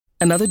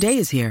Another day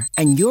is here,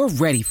 and you're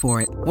ready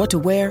for it. What to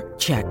wear?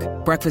 Check.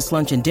 Breakfast,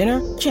 lunch, and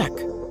dinner? Check.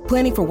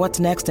 Planning for what's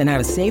next and how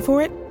to save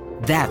for it?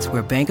 That's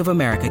where Bank of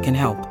America can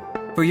help.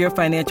 For your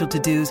financial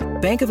to-dos,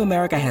 Bank of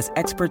America has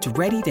experts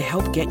ready to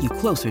help get you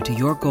closer to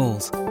your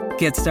goals.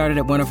 Get started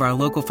at one of our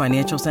local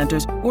financial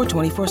centers or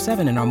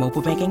 24/7 in our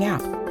mobile banking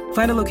app.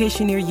 Find a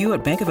location near you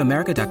at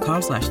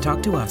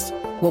bankofamerica.com/talktous.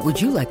 What would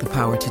you like the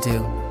power to do?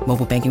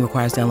 Mobile banking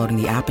requires downloading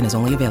the app and is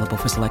only available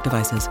for select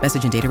devices.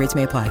 Message and data rates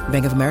may apply.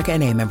 Bank of America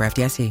N.A., member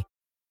FDIC.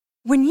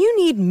 When you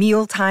need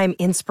mealtime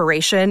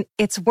inspiration,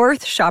 it's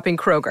worth shopping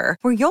Kroger,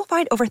 where you'll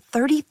find over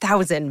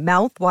 30,000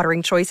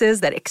 mouth-watering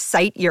choices that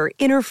excite your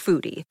inner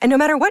foodie. And no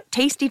matter what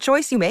tasty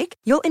choice you make,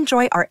 you'll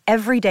enjoy our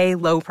everyday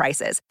low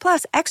prices,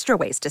 plus extra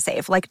ways to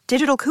save, like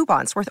digital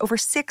coupons worth over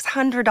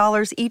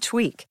 $600 each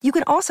week. You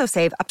can also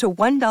save up to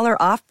 $1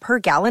 off per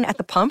gallon at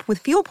the pump with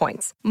fuel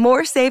points.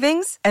 More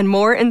savings and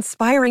more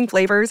inspiring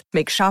flavors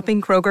make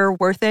shopping Kroger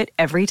worth it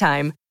every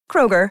time.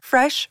 Kroger,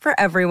 fresh for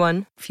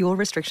everyone. Fuel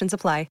restrictions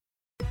apply.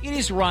 It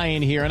is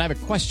Ryan here, and I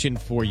have a question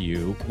for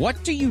you.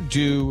 What do you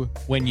do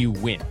when you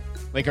win?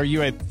 Like, are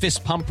you a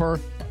fist pumper,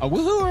 a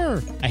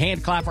woo-hooer, a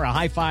hand clapper, a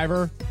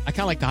high-fiver? I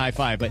kind of like the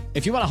high-five, but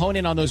if you want to hone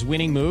in on those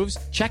winning moves,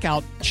 check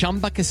out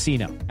Chumba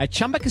Casino. At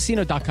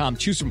ChumbaCasino.com,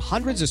 choose from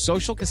hundreds of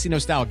social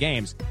casino-style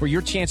games for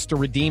your chance to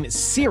redeem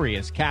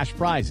serious cash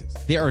prizes.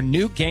 There are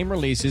new game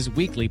releases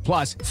weekly,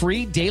 plus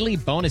free daily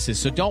bonuses,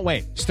 so don't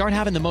wait. Start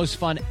having the most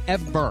fun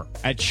ever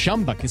at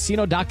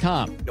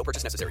ChumbaCasino.com. No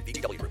purchase necessary.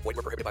 VGW Group. Void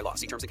where prohibited by law.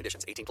 See terms and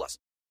conditions. 18+.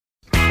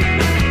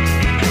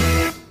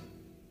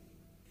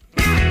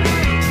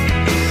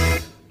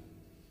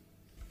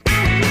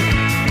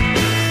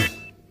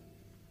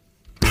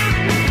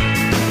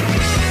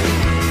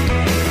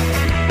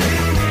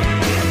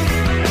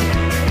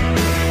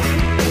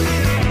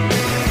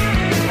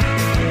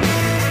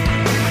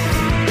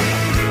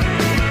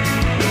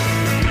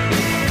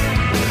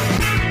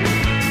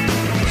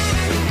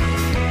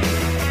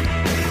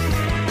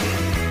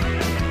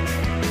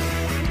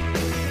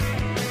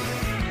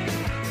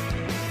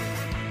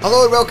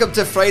 Hello and welcome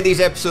to Friday's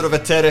episode of a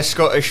Terrace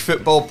Scottish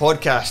Football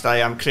Podcast. I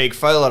am Craig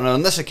Fowler, and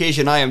on this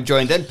occasion I am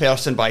joined in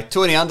person by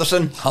Tony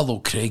Anderson. Hello,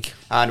 Craig.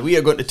 And we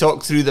are going to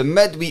talk through the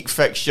midweek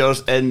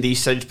fixtures in the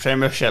Cinch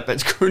Premiership.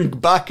 It's going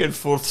back and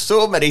forth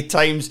so many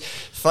times.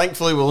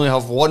 Thankfully, we only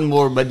have one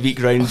more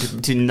midweek round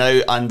between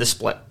now and the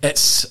split. It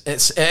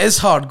is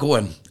hard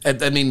going.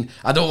 I mean,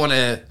 I don't want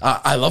to.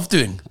 I love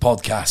doing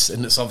podcasts,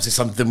 and it's obviously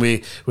something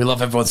we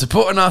love everyone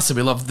supporting us, and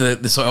we love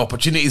the sort of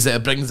opportunities that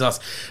it brings us.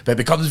 But it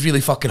becomes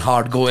really fucking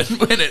hard going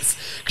when it's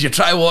because you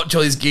try to watch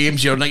all these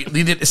games, you're like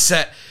needing to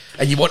sit.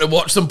 And you want to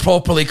watch them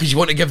properly because you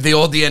want to give the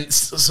audience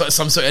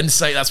some sort of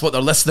insight. That's what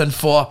they're listening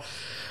for.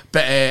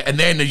 But and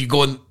then you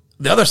go on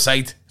the other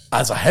side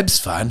as a Hibs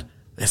fan.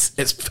 It's.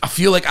 I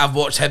feel like I've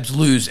watched Hibs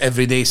lose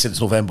every day since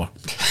November.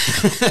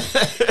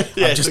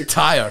 I'm just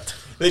tired.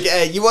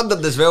 Like, you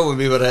wondered as well when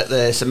we were at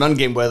the St Mirren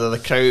game whether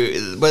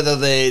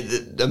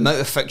the amount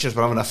of fixtures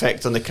were having an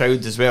effect on the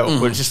crowd as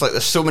well. Where it's just like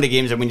there's so many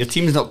games, and when your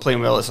team's not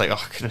playing well, it's like,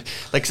 cause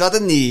I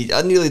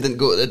nearly didn't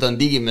go to the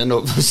Dundee game. I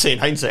know, saying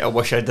hindsight, I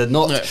wish I did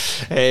not,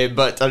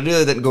 but I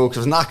really didn't go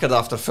because I was knackered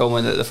after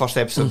filming the first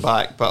episode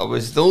back. But it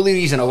was the only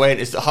reason I went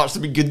is that Hearts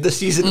have been good this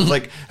season. It's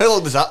like, how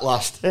long does that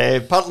last?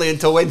 Partly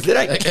until Wednesday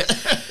night.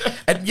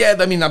 And yeah,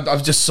 I mean, I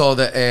just saw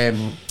that.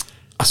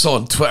 I saw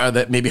on Twitter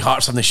that maybe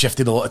Hearts have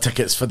shifted a lot of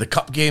tickets for the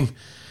Cup game.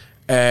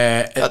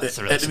 That's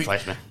a real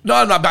surprise me.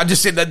 No, but I'm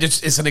just saying that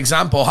it's an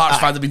example. Hearts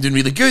fans have been doing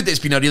really good. It's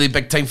been a really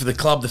big time for the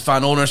club, the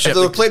fan ownership. If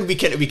they were playing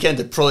weekend to weekend,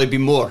 it'd probably be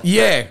more.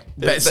 Yeah,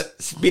 but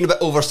it's been a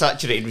bit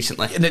oversaturated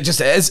recently. And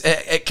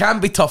it can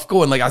be tough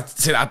going. Like I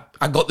said,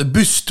 I got the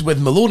boost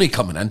with Maloney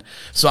coming in.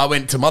 So I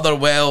went to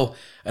Motherwell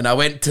and I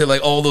went to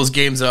like all those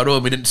games in a row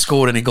and we didn't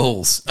score any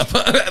goals.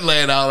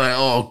 And I was like,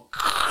 oh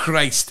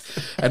Christ.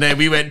 And then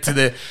we went to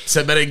the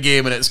St Mirren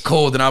game and it's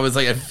cold and I was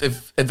like,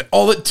 if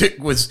all it took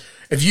was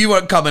if you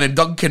weren't coming and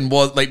Duncan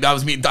was like, that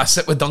was me, I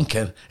sit with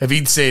Duncan. If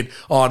he'd said,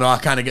 oh no, I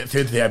can't get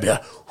through today, I'd be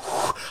like,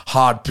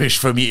 hard push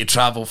for me to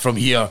travel from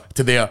here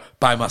to there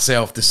by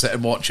myself to sit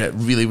and watch it.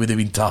 Really would have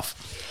been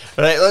tough.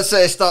 Right, let's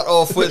start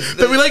off with...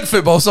 But we like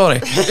football, sorry.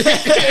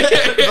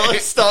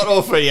 Let's start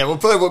off with, we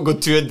probably won't go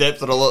too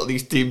in-depth on a lot of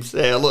these teams,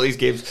 a lot of these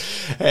games.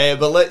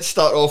 But let's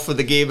start off with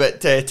the game at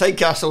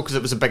Tynecastle, because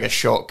it was the biggest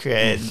shock.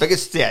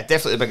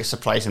 Definitely the biggest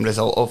surprising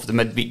result of the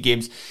midweek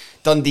games.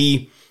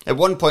 Dundee, at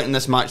one point in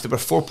this match, there were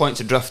 4 points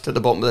adrift at the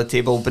bottom of the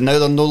table, but now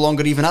they're no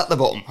longer even at the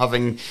bottom,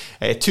 having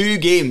 2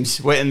 games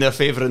went in their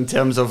favour in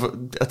terms of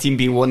a team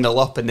being 1-0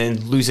 up and then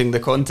losing the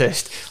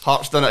contest.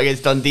 Hearts done it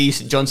against Dundee,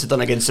 St Johnstone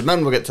done it against St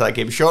Mirren. We'll get to that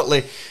game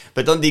shortly.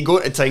 But Dundee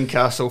going to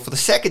Tynecastle for the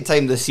second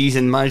time this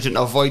season, managing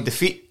to avoid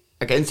defeat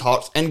against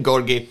Hearts in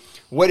Gorgie,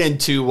 winning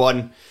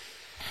 2-1.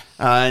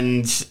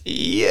 And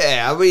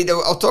yeah, I mean,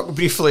 I'll talk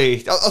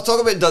briefly. I'll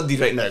talk about Dundee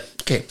right now.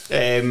 Okay.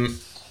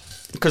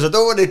 Because I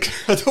don't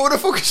want to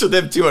focus on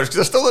them too much, because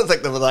I still don't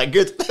think they were that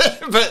good.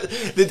 But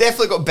they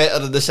definitely got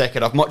better in the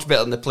second half, much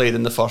better than they played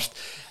in the first.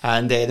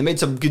 And they made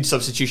some good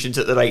substitutions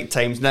at the right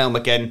times. Niall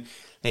McGinn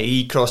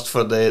He crossed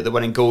for the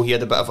winning goal. He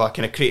had a bit of a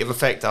kind of creative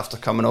effect after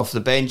coming off the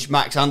bench.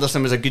 Max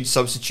Anderson was a good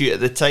substitute at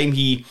the time.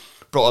 He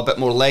brought a bit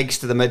more legs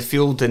to the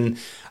midfield and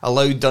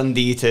allowed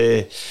Dundee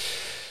to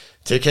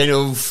kind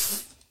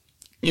of,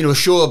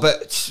 show a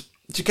bit,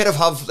 to kind of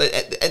have,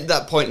 at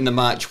that point in the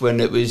match when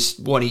it was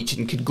one each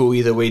and could go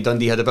either way,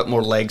 Dundee had a bit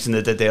more legs than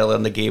they did earlier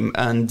in the game.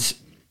 And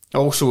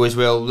also as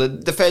well,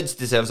 the Feds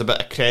deserves a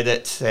bit of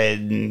credit.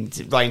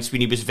 And Ryan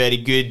Sweeney was very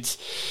good.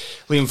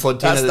 Liam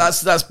Fontaine.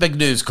 That's big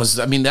news, because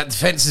that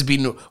defence has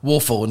been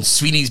woeful and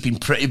Sweeney's been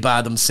pretty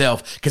bad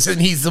himself, because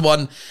he's the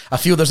one I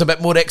feel there's a bit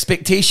more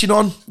expectation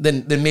on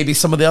than maybe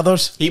some of the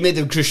others. He made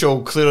the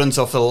crucial clearance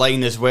off the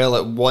line as well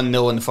at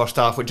 1-0 in the first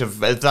half, which if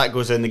that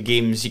goes in the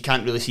games, you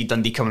can't really see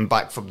Dundee coming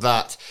back from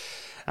that.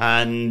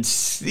 And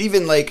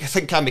even I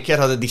think Cam McKerr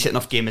had a decent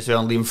enough game as well,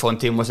 and Liam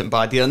Fontaine wasn't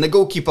bad either. And the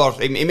goalkeeper,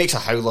 he makes a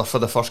howler for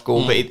the first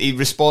goal, but he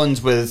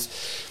responds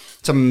with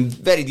some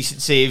very decent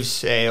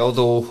saves,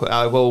 although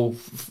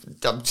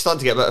I'm starting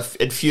to get a bit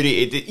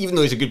infuriated. Even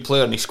though he's a good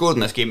player and he scored in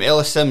this game,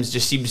 Ellis Sims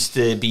just seems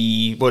to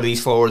be one of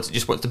these forwards that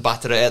just wants to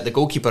batter it at the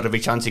goalkeeper every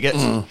chance he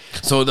gets.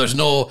 So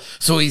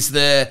he's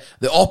the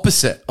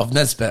opposite of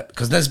Nisbet,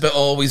 because Nisbet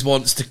always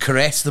wants to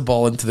caress the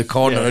ball into the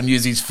corner and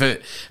use his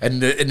foot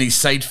and his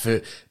side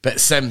foot, but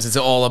Sims is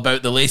all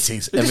about the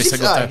laces every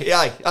single time.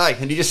 Aye,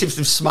 and he just seems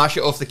to smash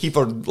it off the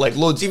keeper like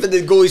loads. Even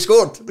the goal he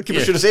scored, the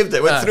keeper should have saved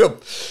it, went through him.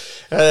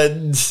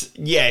 And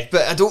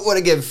but I don't want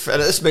to give,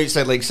 and this might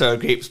sound like sour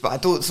grapes, but I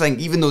don't think,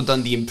 even though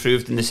Dundee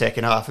improved in the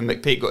second half and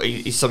McPake got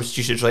his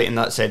substitutions right in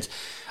that sense,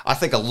 I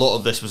think a lot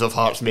of this was of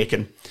Hearts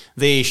making.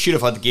 They should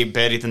have had the game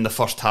buried in the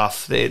first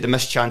half. They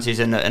missed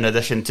chances in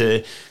addition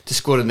to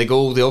scoring the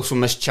goal. They also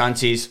missed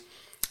chances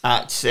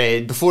at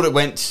before it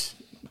went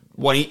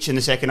one each in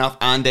the second half,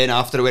 and then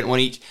after it went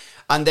one each,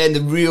 and then the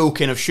real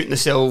kind of shooting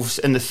themselves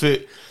in the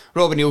foot.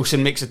 Robin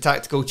Nielsen makes a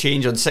tactical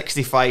change on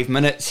 65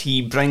 minutes.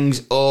 He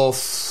brings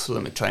off,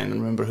 let me try and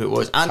remember who it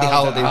was, Andy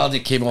Halliday. Halliday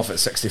came off at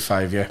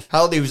 65, yeah.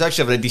 Halliday was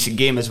actually having a decent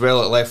game as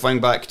well at left wing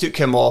back. Took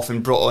him off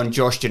and brought on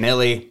Josh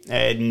Ginnelly,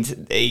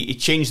 and he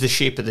changed the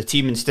shape of the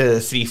team. Instead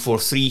of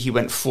 3-4-3, he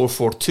went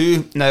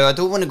 4-4-2. Now, I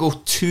don't want to go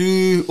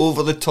too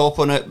over the top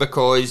on it,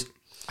 because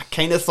I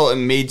kind of thought it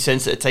made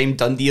sense at the time.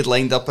 Dundee had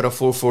lined up at a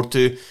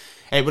 4-4-2.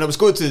 When I was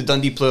going through the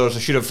Dundee players, I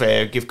should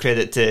have give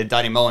credit to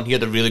Danny Mullen. He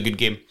had a really good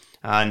game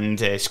and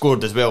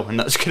scored as well, and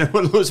that's kind of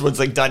one of those ones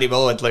like Danny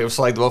Mullen, I've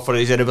slagged him off for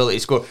his inability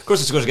to score. Of course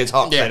he scores against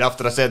Hearts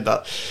after I said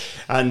that.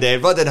 And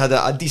Ruddin had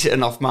a decent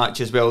enough match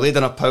as well. They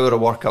done a power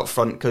of work up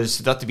front, because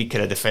they had to be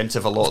kind of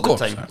defensive a lot of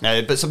the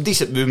time, but some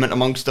decent movement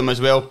amongst them as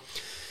well.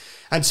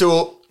 And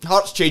so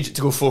Hearts changed it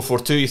to go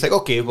 4-4-2. You think,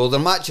 okay, well, they're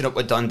matching up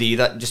with Dundee,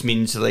 that just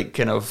means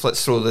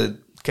let's throw the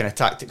kind of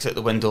tactics out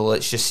the window.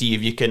 Let's just see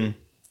if you can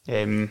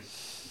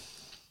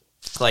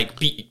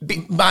beat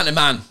man to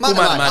man,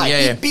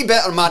 be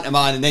better man to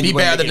man, and then be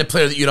better than the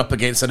player that you're up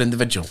against, an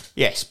individual.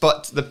 Yes,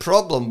 but the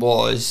problem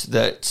was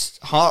that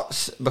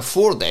Hearts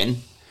before then,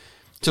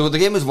 so the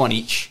game was one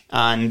each,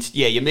 and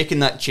you're making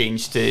that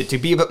change to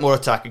be a bit more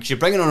attacking, because you're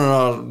bringing on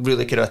a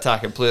really kind of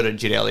attacking player in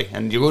Ginnelly,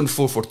 and you're going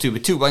 4-4-2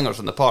 with two wingers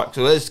in the park.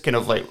 So it is kind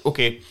of like,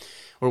 okay,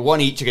 we're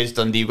one each against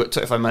Dundee, we've got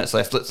 25 minutes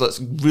left, let's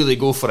really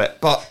go for it.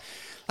 But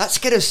that's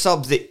kind of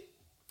sub that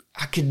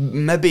I could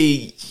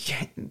maybe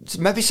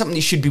something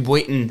you should be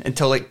waiting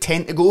until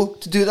 10 to go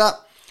to do that,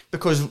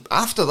 because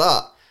after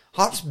that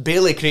Hearts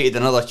barely created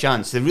another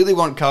chance. They really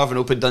weren't carving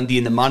open Dundee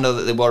in the manner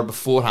that they were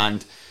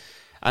beforehand,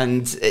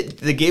 and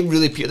the game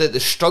really petered out. They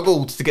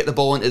struggled to get the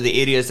ball into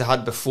the areas they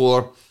had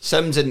before.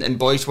 Sims and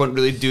Boyce weren't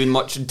really doing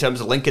much in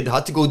terms of linking. They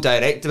had to go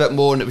direct a bit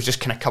more, and it was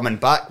just kind of coming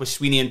back, with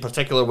Sweeney in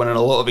particular winning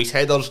a lot of his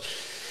headers.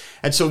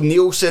 And so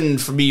Nielsen,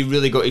 for me,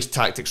 really got his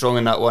tactics wrong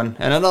in that one.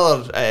 And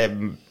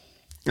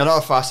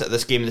another facet of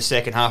this game in the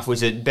second half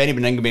was that Benny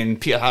Beningame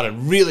and Peter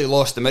Harron really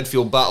lost the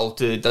midfield battle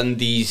to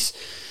Dundee's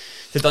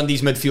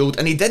midfield,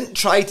 and he didn't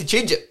try to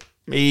change it.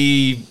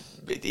 He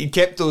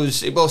kept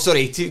those. He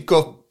took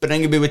off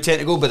Beningame with 10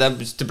 to go, but that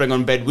was to bring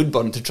on Ben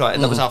Woodburn to try.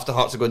 And that was after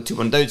Hearts had gone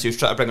 2-1 down, so he was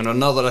trying to bring on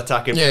another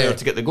attacking player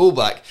to get the goal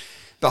back.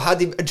 But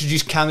had he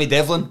introduced Cammy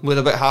Devlin with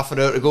about half an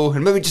hour to go,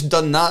 and maybe just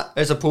done that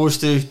as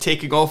opposed to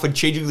taking off and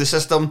changing the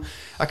system,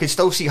 I could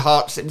still see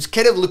Hearts. It was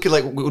kind of looking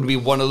like it would be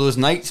one of those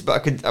nights,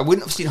 but I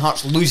wouldn't have seen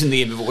Hearts losing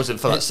the game if it wasn't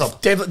for that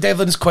sub.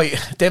 Devlin's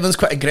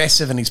quite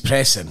aggressive in his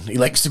pressing. He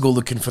likes to go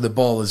looking for the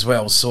ball as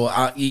well. So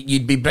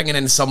you'd be bringing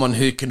in someone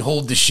who can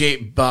hold the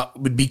shape, but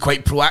would be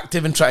quite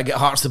proactive and try to get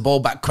Hearts the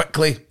ball back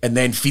quickly, and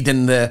then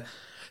feeding the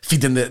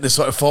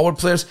sort of forward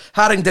players.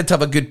 Herring did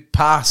have a good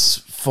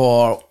pass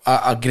for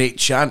a great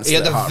chance. He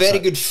had a very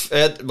good,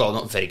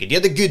 not very good. He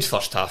had a good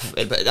first half,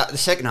 but the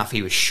second half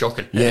he was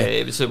shocking.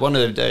 It was one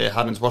of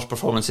Herring's worst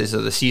performances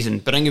of the season.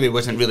 Beningame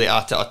wasn't really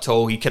at it at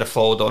all. He could have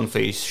followed on for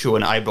his show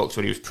in Ibrox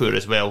where he was poor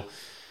as well.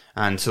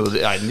 And so,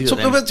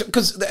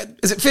 because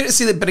is it fair to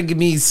say that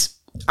Beningame,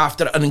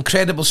 after an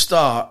incredible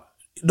start,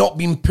 not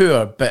been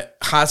poor, but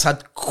has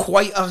had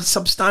quite a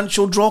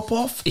substantial drop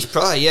off? He's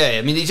probably,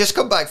 I mean, he just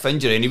come back for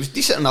injury, and he was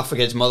decent enough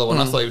against Motherwell.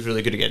 I thought he was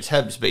really good against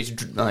Hibs, but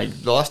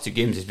the last two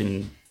games he's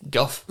been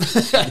guff.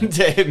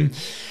 And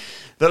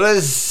There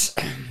is,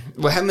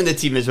 with him in the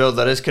team as well,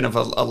 there is kind of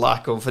a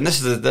lack of, and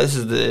this is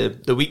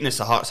the weakness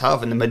the Hearts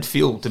have in the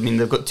midfield. I mean,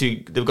 they've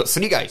got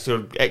three guys who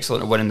are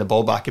excellent at winning the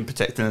ball back and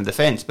protecting the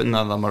defence, but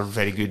none of them are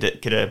very good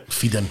at kind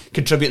of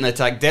contributing the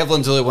attack.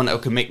 Devlin's the only one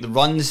that can make the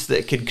runs,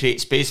 that can create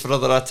space for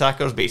other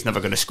attackers, but he's never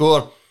going to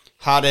score.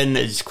 Harren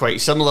is quite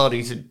similar.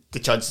 The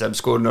chances of him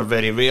scoring are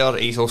very rare.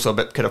 He's also a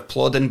bit kind of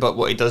plodding, but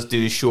what he does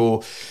do is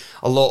show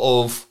a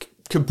lot of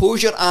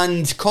composure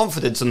and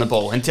confidence on the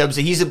ball, in terms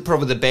of he's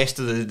probably the best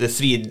of the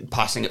three in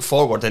passing it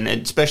forward, and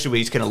especially with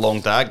his kind of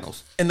long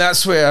diagonals. And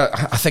that's where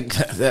I think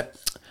that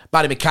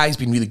Barry Mackay's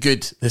been really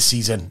good this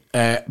season,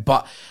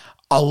 but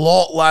a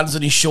lot lands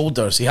on his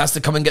shoulders. He has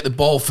to come and get the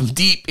ball from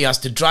deep. He has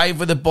to drive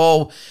with the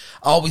ball.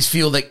 I always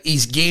feel like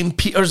his game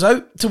peters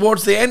out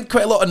towards the end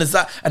quite a lot,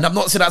 and I'm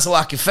not saying that's a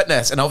lack of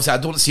fitness, and obviously I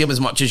don't see him as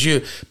much as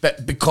you,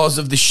 but because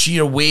of the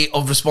sheer weight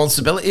of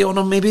responsibility on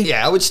him, maybe.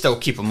 Yeah, I would still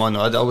keep him on.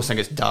 I always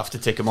think it's daft to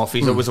take him off.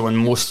 He's always the one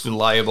most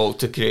reliable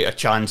to create a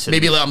chance.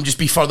 Maybe let him just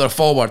be further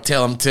forward.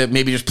 Tell him to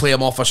maybe just play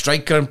him off a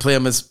striker and play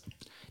him as...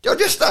 Or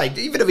just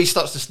even if he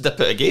starts to dip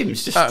out of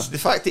games, just the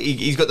fact that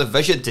he's got the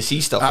vision to see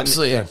stuff.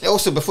 Absolutely, yeah.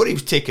 Also, before he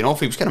was taken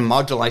off, he was kind of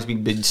marginalised,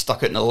 being stuck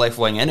out in the left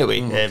wing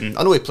anyway.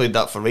 I know he played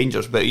that for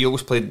Rangers, but he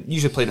usually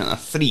played in a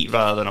 3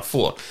 rather than a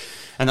 4.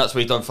 And that's what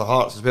he's done for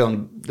Hearts as well.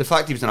 And the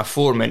fact he was in a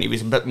 4 meant he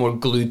was a bit more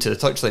glued to the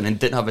touchline and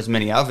didn't have as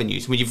many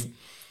avenues. When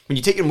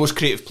you take your most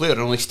creative player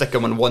and only stick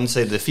him on one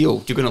side of the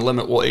field, you're going to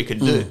limit what he could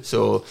do.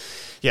 So...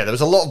 yeah, there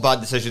was a lot of bad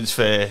decisions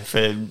for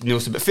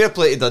Neilson, but fair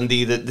play to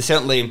Dundee. They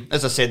certainly,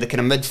 as I said, the kind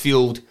of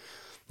midfield,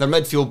 their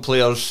midfield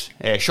players,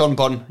 Sean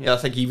Byrne, I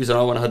think he was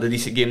another one who had a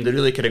decent game. They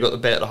really could have got the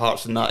better of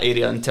Hearts in that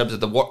area in terms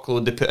of the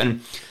workload they put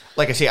in.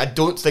 Like I say, I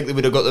don't think they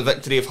would have got the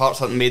victory if Hearts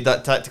hadn't made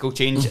that tactical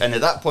change, and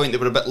at that point they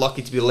were a bit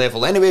lucky to be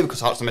level anyway, because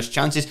Hearts missed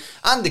chances,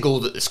 and the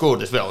goal that they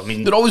scored as well. I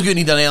mean, they're always going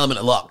to need an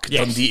element of luck.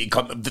 Yes. Dundee,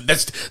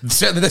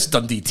 certainly this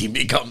Dundee team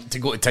to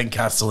go to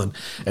Tynecastle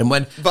and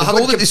win. But the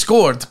goal that they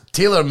scored,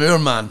 Taylor Moore,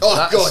 man.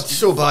 Oh God,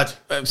 so bad.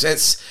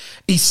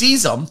 He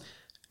sees them.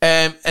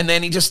 And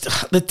then he just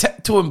the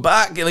tiptoeing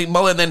back like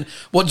Mullen. Then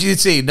what do you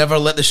say? Never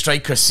let the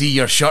striker see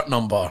your shirt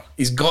number.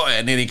 He's got it,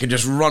 and then he can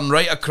just run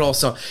right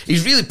across him.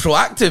 He's really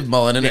proactive,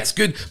 Mullen, and it's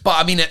good. But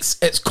I mean,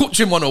 it's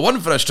coaching 101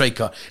 for a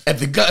striker. If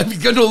he's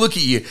going to look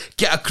at you,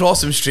 get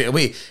across him straight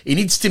away. He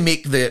needs to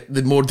make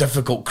the more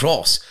difficult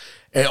cross,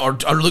 or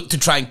look to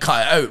try and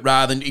cut it out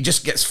rather than he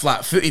just gets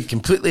flat-footed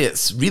completely.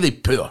 It's really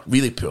poor,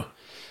 really poor.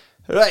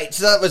 Right,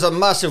 so that was a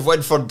massive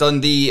win for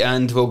Dundee,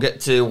 and we'll get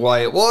to why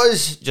it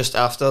was just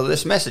after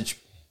this message.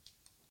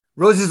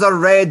 Roses are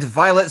red,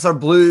 violets are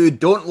blue,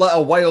 don't let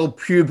a wild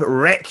pube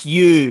wreck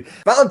you.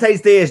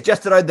 Valentine's Day is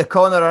just around the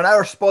corner, and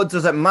our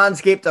sponsors at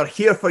Manscaped are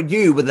here for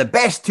you with the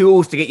best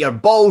tools to get your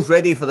balls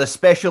ready for the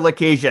special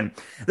occasion.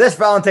 This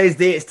Valentine's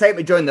Day, it's time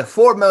to join the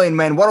 4 million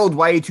men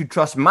worldwide who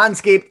trust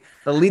Manscaped,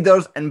 the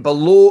leaders in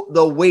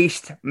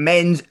below-the-waist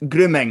men's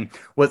grooming.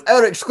 With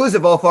our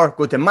exclusive offer,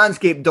 go to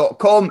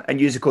manscaped.com and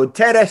use the code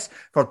TERRACE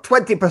for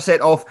 20%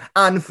 off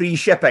and free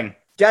shipping.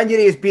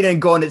 January has been and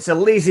gone. It's a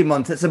lazy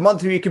month. It's a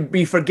month where you can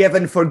be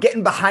forgiven for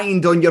getting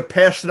behind on your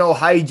personal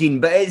hygiene.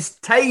 But it's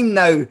time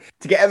now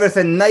to get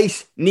everything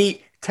nice,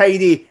 neat,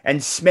 tidy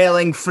and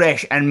smelling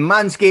fresh. And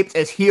Manscaped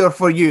is here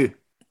for you.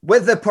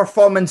 With the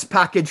Performance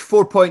Package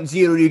 4.0,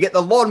 you get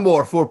the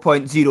Lawnmower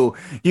 4.0.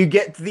 You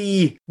get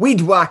the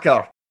Weed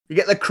Whacker. You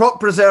get the Crop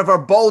Preserver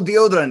Ball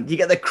Deodorant. You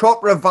get the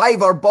Crop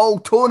Reviver Ball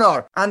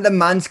Toner. And the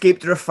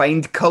Manscaped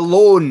Refined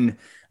Cologne.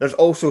 There's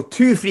also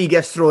 2 free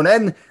gifts thrown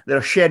in.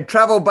 Their Shed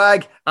Travel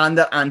Bag and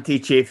their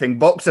Anti-Chafing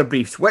Boxer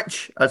Briefs,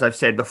 which, as I've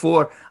said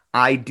before,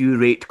 I do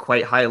rate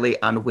quite highly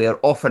and wear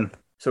often.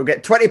 So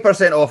get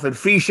 20% off and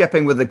free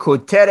shipping with the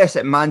code TERRACE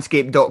at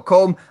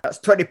manscaped.com. That's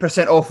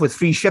 20% off with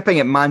free shipping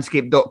at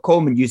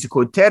manscaped.com and use the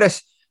code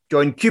TERRACE.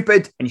 Join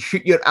Cupid and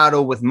shoot your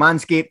arrow with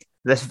Manscaped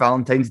this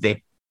Valentine's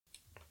Day.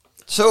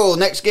 So,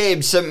 next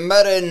game, St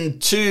Mirren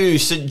 2,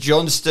 St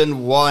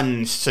Johnstone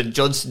 1. St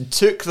Johnstone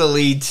took the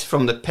lead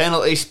from the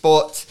penalty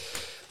spot,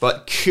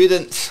 but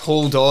couldn't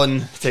hold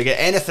on to get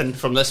anything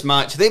from this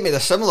match. They made a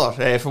similar,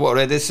 from what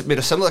I read, they made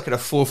a similar kind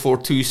of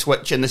 4-4-2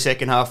 switch in the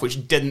second half,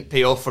 which didn't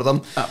pay off for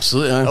them.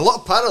 Absolutely. A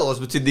lot of parallels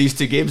between these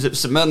two games. It was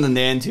St Mirren in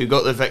the end who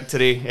got the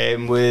victory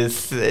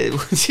with,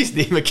 what's his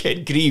name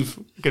again? Grieve.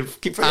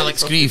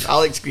 Alex Grieve.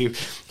 Alex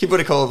Grieve. Keep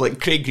wanting to call him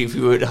like Craig Grieve,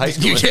 who we went to high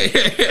school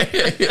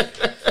with.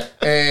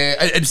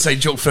 Inside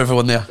joke for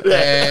everyone there.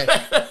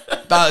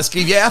 Alex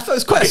Grieve, yeah, I thought it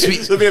was quite a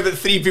sweet. There'll be about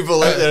 3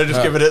 people out there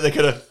just giving it the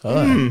kind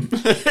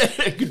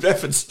of good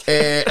reference.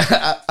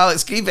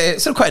 Alex Grieve,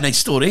 it's quite a nice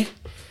story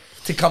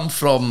to come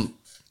from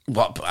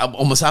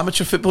almost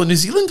amateur football in New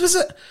Zealand, was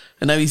it?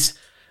 And now he's,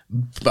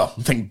 well,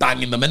 I think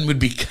banging them in would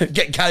be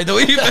getting carried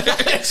away.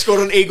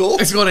 Scoring a goal.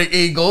 Scoring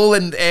a goal,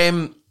 and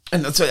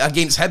so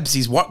against Hibs,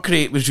 his work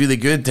rate was really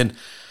good, and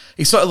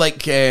he's sort of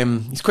like,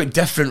 he's quite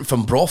different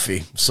from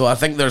Brophy. So I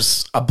think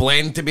there's a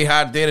blend to be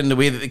had there in the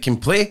way that they can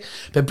play.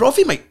 But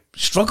Brophy might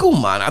struggle,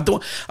 man.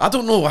 I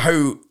don't know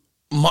how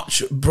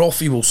much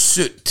Brophy will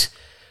suit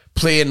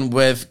playing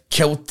with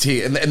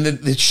Kiltie and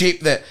the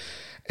shape that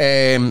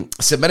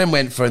St Mirren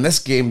went for in this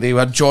game. They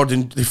had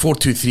Jordan, the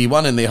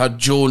 4-2-3-1, and they had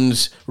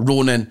Jones,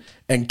 Ronan,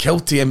 and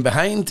Kiltie in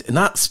behind, and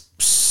that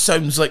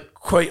sounds like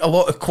quite a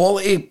lot of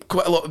quality,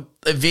 quite a lot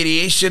of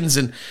variations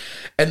in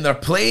their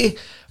play.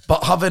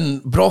 But having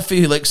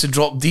Brophy, who likes to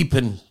drop deep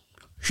and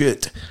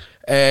shoot,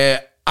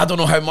 I don't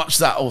know how much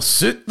that will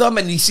suit them.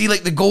 And you see,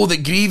 like the goal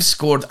that Greaves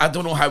scored, I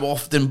don't know how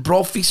often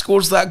Brophy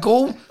scores that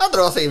goal. I don't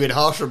know, I think he been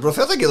harsher,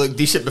 Brophy. I think he looked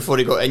decent before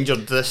he got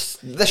injured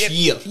this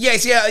year.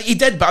 Yes, yeah, he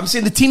did, but I'm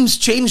saying the team's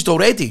changed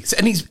already,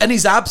 and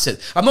he's absent.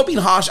 I'm not being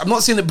harsh. I'm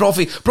not saying that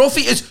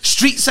Brophy is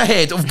streets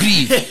ahead of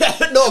Greaves.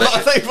 No, but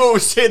I think what I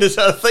was saying is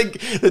I think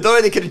they'd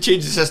already kind of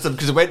changed the system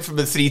because it went from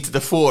the 3 to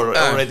the 4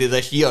 already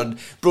this year, and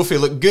Brophy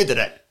looked good at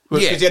it.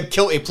 Because he had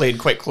Kiltie playing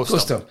quite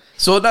close to him.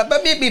 So that,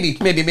 but maybe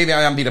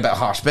I am being a bit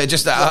harsh, but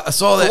just I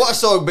saw that. What I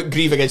saw about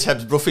Grieve against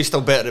Hibs, Brophy's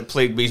still better at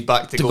playing with his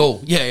back to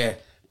goal. Yeah.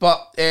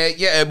 But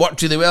it worked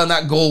really well, and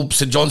that goal,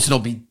 St Johnstone will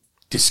be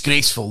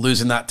disgraceful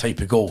losing that type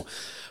of goal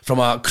from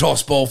a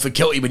cross ball for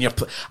Kiltie when you're.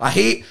 I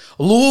hate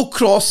low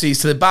crosses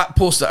to the back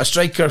post that a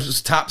striker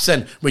taps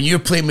in when you're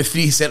playing with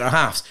 3 centre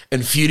halves.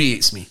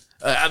 Infuriates me.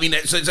 I mean,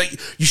 it's like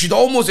you should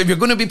almost, if you're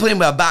going to be playing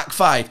with a back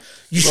 5,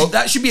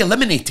 that should be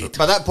eliminated.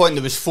 By that point,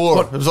 there was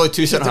 4. There was only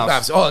 2 centre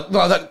halves. Oh,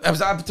 well, that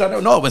was after an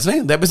hour. No, wasn't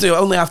it? That was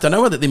only after an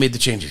hour that they made the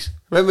changes.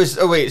 When was?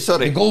 Oh wait,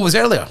 sorry. The goal was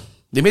earlier.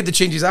 They made the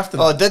changes after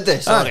that. Oh, did they?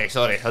 Sorry.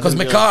 Because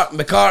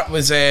McCart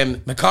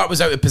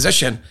was out of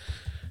position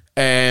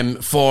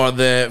for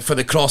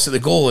the cross at the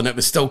goal, and it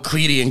was still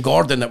Cleary and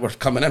Gordon that were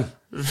coming in.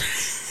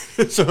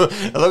 So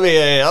let me.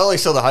 I only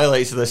saw the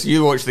highlights of this.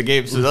 You watched the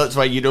game, so that's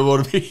why you know more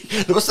of me.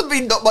 There must have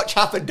been not much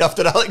happened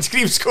after Alex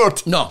Greaves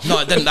scored. No,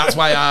 it didn't. That's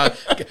why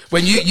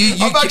when you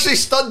I'm actually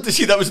stunned to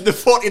see that was in the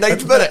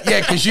 49th minute. Yeah,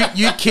 because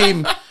you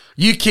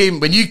came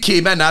when you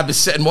came in. I was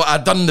sitting.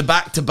 I'd done the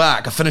back to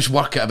back. I finished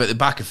work at about the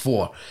back of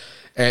 4.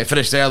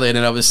 Finished early, and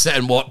then I was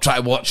sitting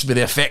trying to watch with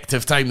the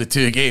effective time the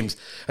 2 games,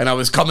 and I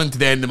was coming to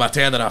the end of my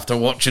tether after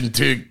watching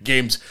 2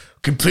 games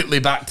completely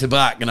back to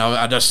back, and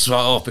I just swat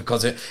off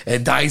because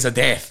it dies a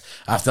death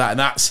after that, and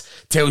that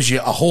tells you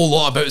a whole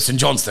lot about St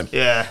Johnstone.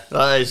 Yeah,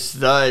 that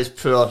is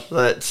poor.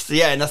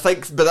 And I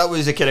think, but that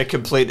was a kind of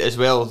complaint as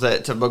well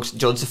that amongst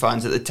Johnstone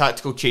fans that the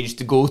tactical change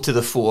to go to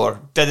the 4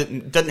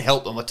 didn't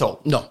help them at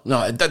all. No,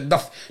 it did,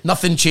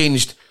 nothing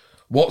changed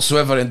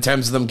whatsoever in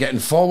terms of them getting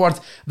forward.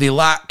 They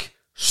lack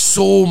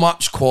so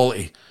much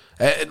quality.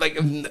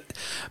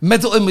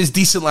 Middleton was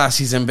decent last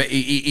season, but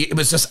it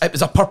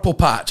was a purple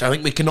patch. I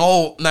think we can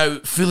all now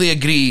fully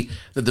agree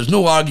that there's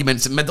no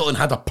arguments that Middleton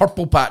had a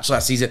purple patch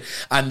last season,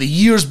 and the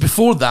years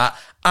before that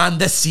and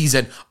this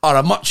season are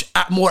a much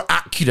more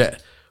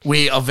accurate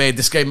way of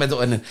describing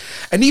Middleton.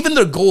 And even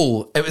their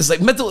goal, it was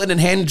like Middleton and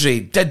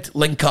Hendry did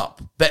link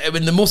up, but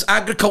in the most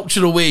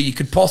agricultural way you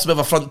could possibly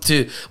have a front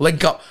 2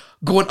 link up,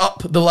 going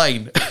up the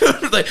line,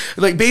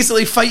 like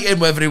basically fighting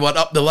with everyone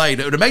up the line.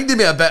 It reminded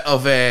me a bit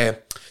of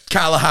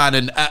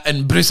Callahan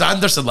and Bruce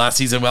Anderson last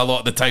season, well, a lot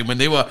of the time when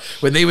they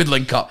would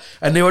link up,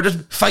 and they were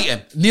just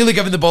fighting, nearly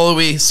giving the ball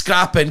away,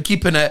 scrapping,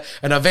 keeping it,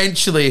 and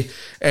eventually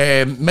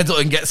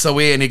Middleton gets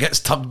away and he gets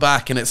tugged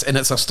back, and it's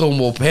a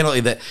Stonewall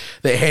penalty that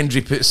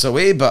Hendry puts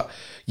away. But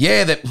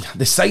yeah, the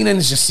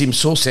signings just seem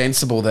so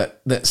sensible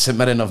that St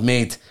Mirren have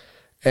made.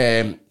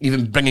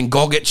 Even bringing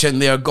Gogic in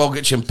there,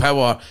 Gogic and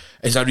Power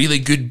is a really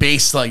good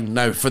baseline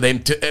now for them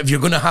to, if you're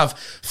going to have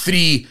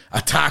 3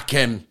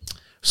 attacking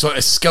sort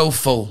of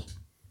skillful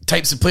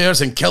types of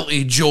players, and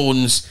Kiltie,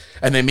 Jones,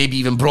 and then maybe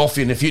even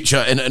Brophy in the future,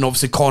 and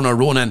obviously Connor,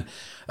 Ronan.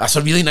 That's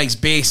a really nice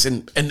base,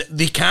 and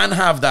they can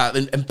have that,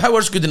 and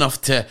Power's good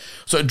enough to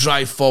sort of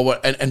drive forward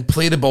and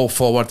play the ball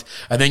forward,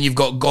 and then you've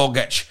got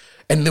Gogic,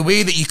 and the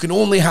way that you can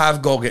only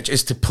have Gogic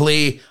is to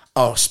play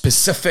a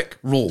specific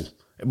role.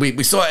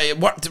 We saw it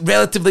worked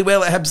relatively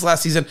well at Hibs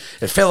last season.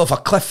 It fell off a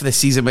cliff this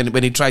season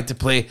when he tried to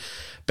play.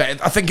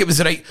 But I think it was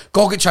the right.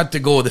 Gogic had to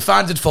go. The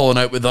fans had fallen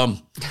out with them.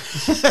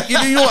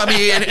 You know what I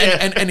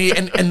mean?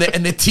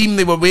 And the team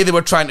they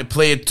were trying to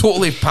play had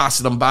totally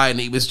passed them by, and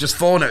he was just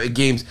falling out of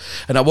games.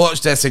 And I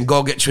watched this, and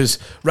Gogic was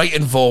right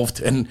involved,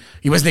 and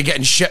he wasn't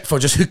getting shit for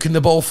just hooking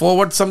the ball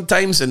forward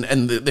sometimes. And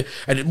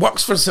it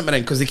works for St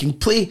Mirren because they can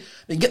play.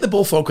 They can get the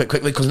ball forward quite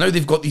quickly because now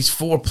they've got these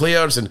 4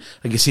 players, and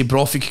like you say,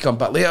 Brophy could come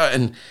back later,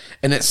 and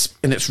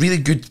it's really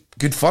good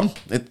fun.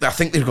 I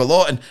think they've got a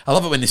lot, and I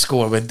love it when they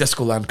score when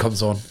Disco Land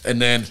comes on,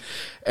 and then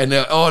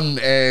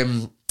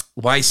on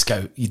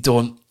Y-Scout you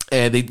don't.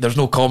 There's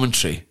no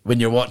commentary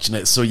when you're watching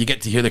it, so you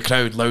get to hear the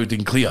crowd loud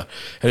and clear,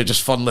 and it's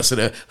just fun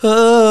listening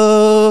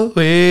to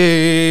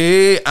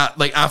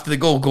like after the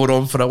goal going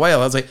on for a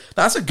while. I was like,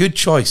 that's a good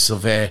choice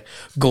of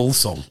goal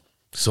song.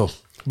 So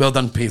well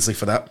done, Paisley,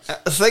 for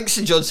that. I think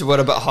St Johnstone were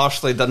a bit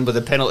harshly done with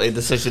the penalty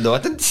decision, though.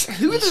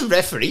 Who was the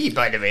referee,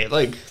 by the way?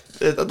 Like,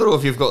 I don't know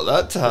if you've got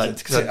that to hand,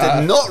 because I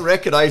did not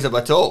recognise him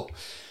at all.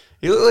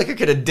 He looked like a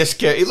kind of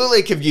discount. He looked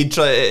like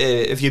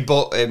if you'd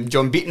bought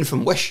John Beaton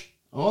from Wish.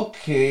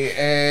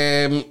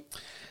 Okay,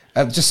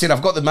 I've just said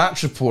I've got the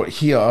match report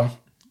here,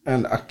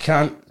 and I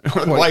can't.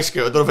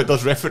 Y-Scout, I don't know if it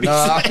does referees. No,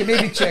 I can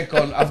maybe check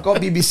on. I've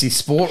got BBC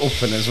Sport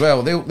open as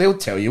well. They'll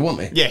tell you, won't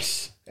they?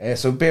 Yes.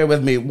 So bear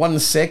with me 1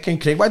 second.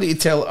 Craig, why don't you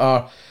tell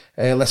our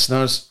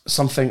listeners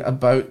something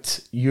about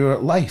your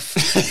life?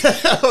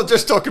 I'll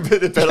just talk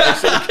about the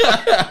penalty.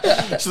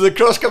 So the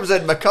cross comes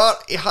in.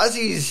 McCart, he has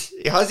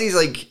his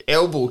like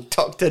elbow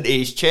tucked into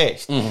his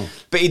chest,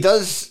 but he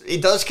does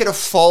kind of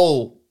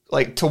fall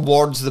like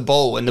towards the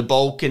ball, and the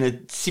ball kind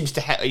of seems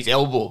to hit his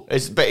elbow.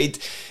 But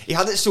he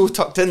had it so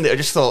tucked in that I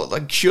just thought,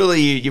 like, surely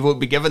you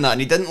won't be given that.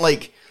 And he didn't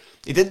like.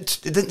 It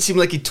didn't seem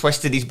like he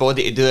twisted his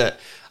body to do it.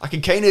 I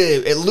can kind of.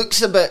 It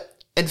looks a bit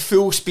in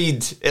full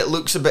speed. It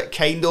looks a bit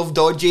kind of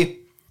dodgy,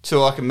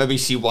 so I can maybe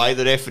see why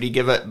the referee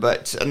give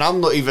it. And I'm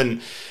not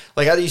even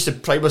like, I used to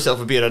pride myself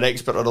on being an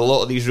expert on a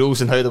lot of these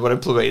rules and how they were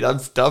implemented.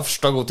 I've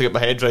struggled to get my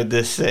head around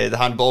this the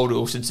handball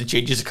rule since the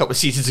changes a couple of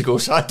seasons ago.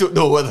 So I don't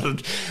know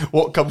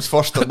what comes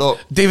first or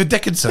not. David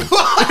Dickinson.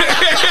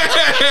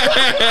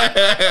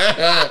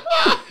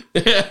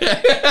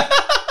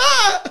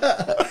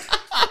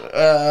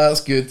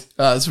 That's good.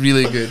 That's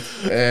really good.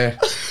 Did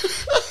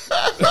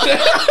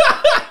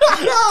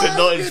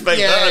not expect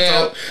that at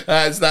all.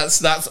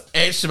 That's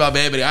etched in my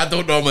memory. I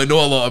don't normally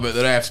know a lot about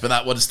the refs, but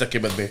that one's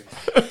sticking with me.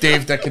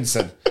 Dave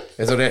Dickinson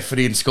is a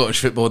referee in Scottish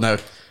football now.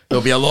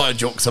 There'll be a lot of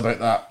jokes about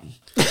that.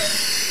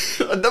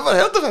 I've never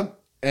heard of him.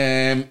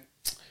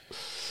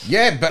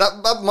 Yeah, but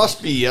that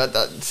must be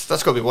that's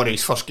got to be one of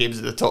his first games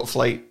at the top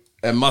flight.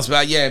 It must be.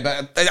 Yeah,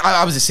 but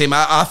I was the same.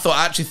 I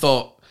actually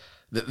thought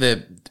that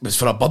it was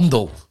for a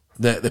bundle.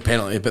 The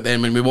penalty, but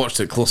then when we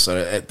watched it closer,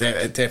 it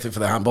definitely for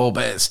the handball,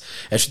 but it's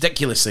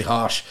ridiculously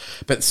harsh.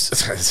 But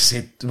as I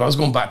said, I was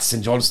going back to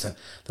St Johnstone,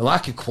 the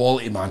lack of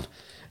quality, man,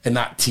 in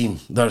that team.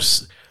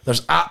 There's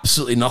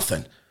absolutely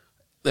nothing.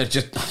 There's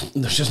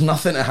just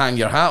nothing to hang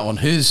your hat on.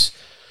 Who's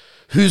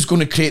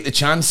going to create the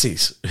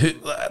chances?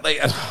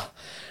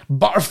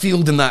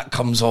 Butterfield and that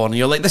comes on, and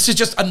you're like, this is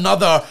just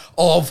another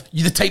of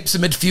the types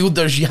of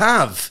midfielders you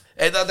have.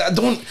 I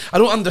don't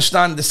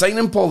understand the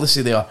signing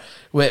policy there.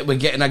 We're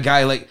getting a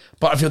guy like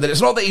Butterfield.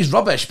 It's not that he's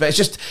rubbish, but it's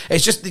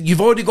just that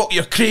you've already got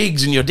your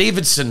Craigs and your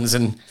Davidsons,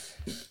 and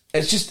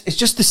it's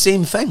just the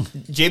same thing.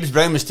 James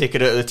Brown was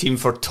taken out of the team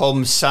for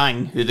Tom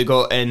Sang, who they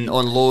got in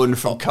on loan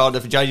from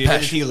Cardiff. January. How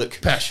did he look?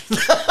 Pish.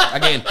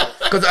 Again,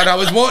 and I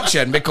was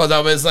watching because I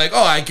was like,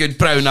 oh, I could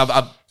Brown.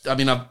 I've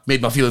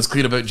made my feelings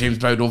clear about James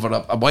Brown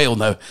over a while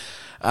now,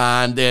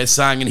 and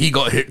Sang, and he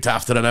got hooked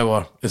after an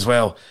hour as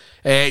well.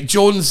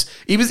 Jones,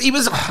 he was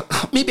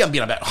maybe I'm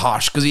being a bit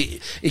harsh because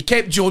he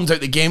kept Jones out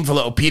the game for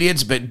little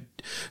periods, but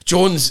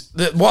Jones,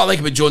 what I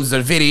like about Jones is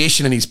there's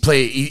variation in his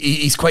play.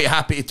 He's quite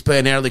happy to play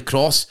an early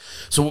cross,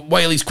 so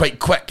while he's quite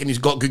quick and he's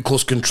got good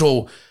close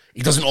control,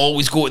 he doesn't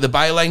always go to the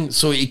byline,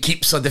 so he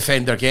keeps a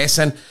defender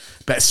guessing.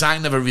 But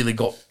Sang never really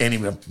got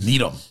anywhere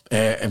near him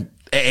at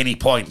any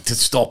point to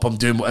stop him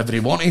doing whatever he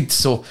wanted.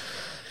 So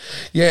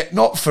yeah,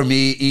 not for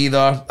me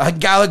either. I think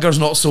Gallagher's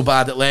not so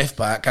bad at left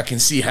back. I can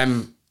see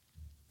him.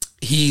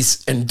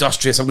 He's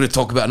industrious. I'm going to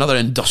talk about another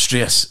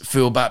industrious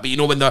fullback, but you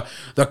know, when they're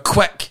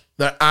quick,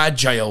 they're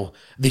agile,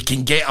 they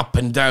can get up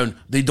and down.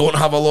 They don't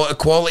have a lot of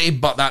quality,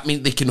 but that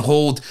means they can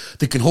hold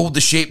the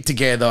shape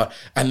together,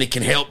 and they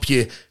can help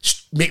you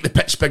make the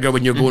pitch bigger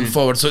when you're going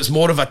forward. So it's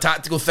more of a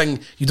tactical thing.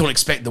 You don't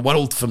expect the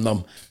world from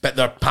them, but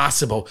they're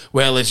passable.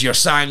 Well, as your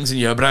Sangs and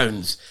your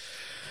Browns,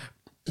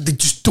 they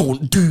just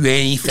don't do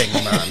anything,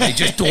 man. They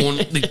just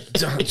don't. I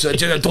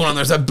don't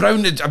understand.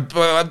 Brown,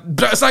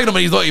 Sang,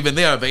 he's not even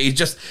there, but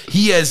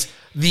he is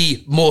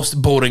the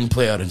most boring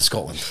player in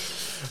Scotland.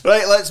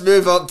 Right, let's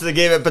move up to the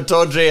game at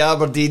Pittodrie.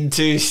 Aberdeen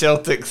 2,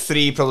 Celtic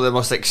 3, probably the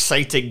most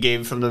exciting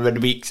game from the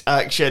midweek's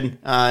action.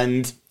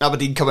 And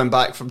Aberdeen coming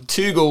back from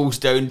 2 goals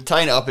down,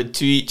 tying it up at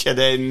 2 each, and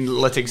then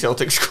letting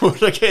Celtic score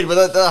again with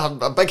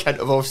a big hint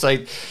of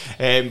offside.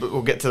 But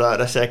we'll get to that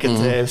in a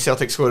second.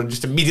 Celtic scoring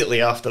just immediately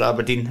after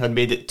Aberdeen had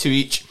made it 2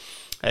 each.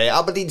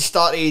 Aberdeen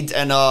started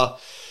in a...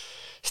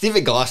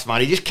 Stephen Glass,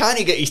 man, he just can't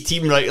get his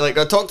team right. Like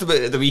I talked about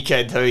at the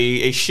weekend, how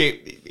he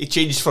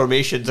changed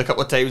formations a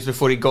couple of times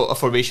before he got a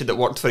formation that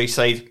worked for his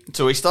side.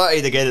 So he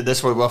started again in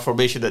this one with a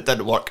formation that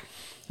didn't work.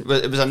 It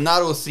was a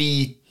narrow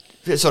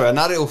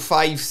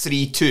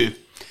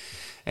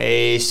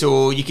 5-3-2.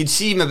 So you can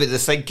see maybe the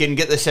thinking,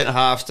 get the centre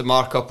halves to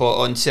mark up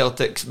on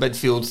Celtic's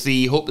midfield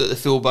 3, hope that the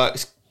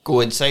full-backs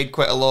go inside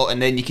quite a lot,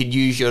 and then you can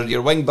use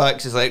your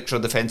wing-backs as extra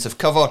defensive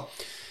cover,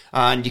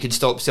 and you can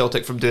stop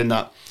Celtic from doing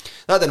that.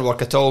 That didn't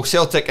work at all.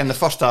 Celtic in the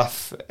first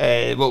half,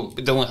 they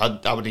only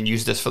had Aberdeen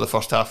use this for the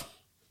first half.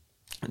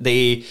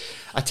 They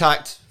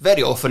attacked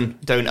very often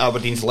down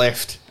Aberdeen's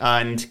left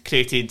and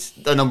created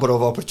a number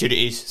of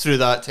opportunities through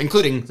that,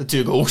 including the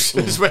 2 goals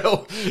as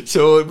well.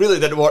 So it really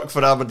didn't work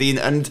for Aberdeen.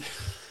 And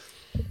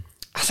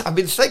I've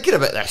been thinking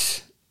about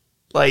this.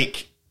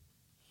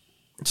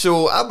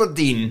 So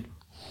Aberdeen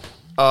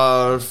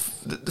are...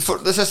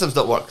 the systems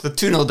don't work. They're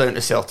 2-0 down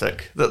to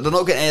Celtic. They're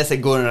not getting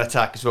anything going in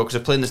attack as well because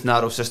they're playing this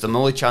narrow system. The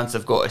only chance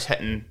they've got is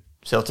hitting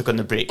Celtic on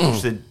the break,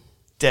 which they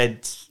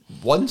did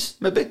once,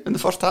 maybe, in the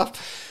first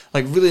half.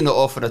 Really not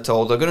often at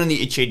all. They're going to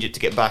need to change it to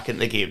get back in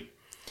the game.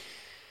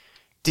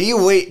 Do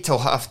you wait till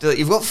after...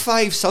 You've got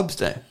 5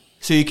 subs now,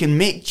 so you can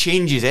make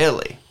changes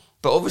early.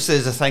 But obviously,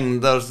 there's a thing.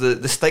 There's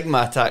the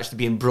stigma attached to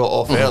being brought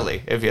off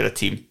early if you're a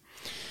team,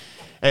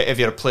 if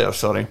you're a player.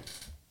 Sorry.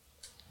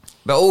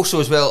 But also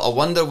as well, I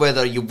wonder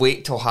whether you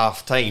wait till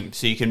half time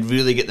so you can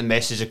really get the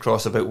message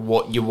across about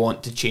what you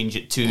want to change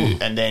it to,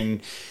 and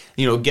then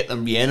get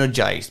them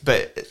re-energised.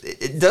 But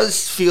it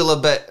does feel a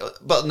bit.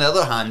 But on the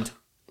other hand,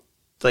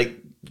 like,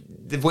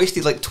 they've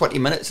wasted like 20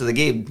 minutes of the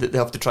game that they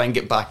have to try and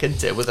get back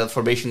into with a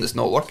formation that's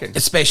not working.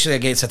 Especially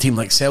against a team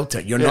like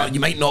Celtic. You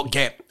might not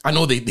get... I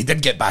know they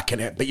did get back in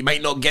it, but you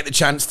might not get the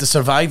chance to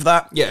survive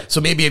that. Yeah. So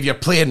maybe if you're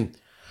playing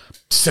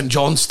St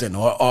Johnstone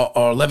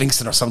or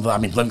Livingston or something, I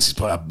mean, Livingston's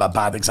probably a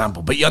bad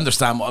example, but you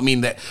understand what I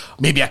mean, that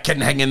maybe I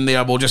can hang in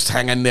there, we'll just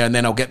hang in there and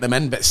then I'll get them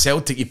in. But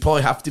Celtic, you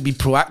probably have to be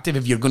proactive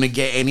if you're going to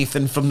get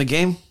anything from the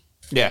game.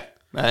 Yeah.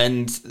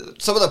 And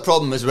some of the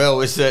problem as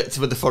well is that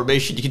with the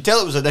formation, you can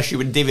tell it was an issue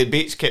when David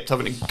Bates kept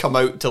having to come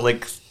out to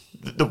like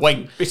the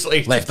wing,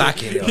 basically left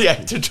back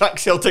area, to track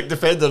Celtic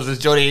defenders as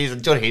Johnny Hayes.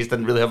 And Johnny Hayes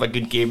didn't really have a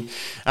good game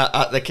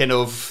at the kind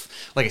of,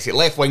 like I say,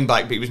 left wing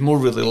back, but he was more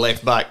really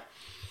left back.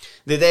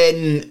 They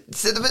then,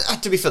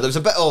 to be fair, there was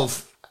a bit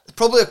of,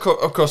 probably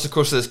across the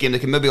course of this game, they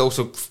can maybe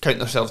also count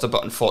themselves a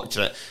bit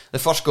unfortunate. The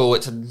first goal,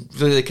 it's a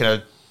really kind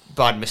of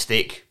bad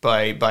mistake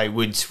by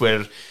Woods,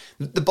 where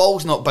the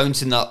ball's not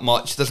bouncing that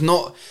much.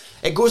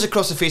 It goes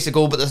across the face of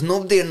goal, but there's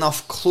nobody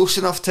enough close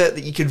enough to it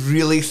that you could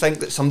really think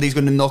that somebody's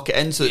going to knock it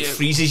in, so it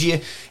freezes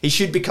you. He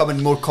should be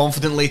coming more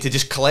confidently to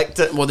just collect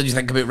it. What did you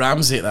think about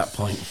Ramsey at that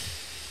point?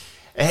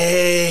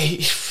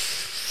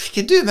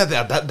 He could do maybe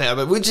a bit better,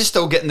 but Woods is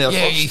still getting there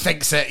first. He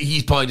thinks that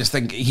he's probably just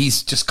thinking,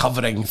 he's just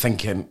covering,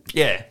 thinking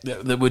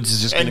that Woods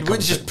is just going to come. And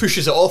Woods just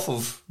pushes it off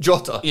of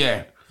Jota.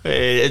 Yeah.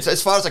 It's,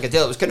 as far as I could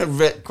tell, it was kind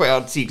of quite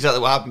hard to see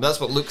exactly what happened, but that's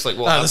what looks like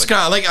what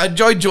happened. I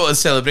enjoyed Jota's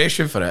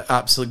celebration for it,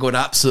 going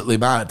absolutely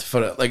mad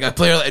for it. Like a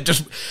player,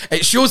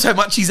 it shows how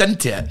much he's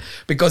into it,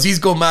 because he's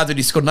going mad when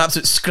he scored an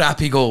absolute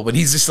scrappy goal, when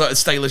he's the sort of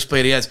stylish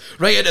player he is,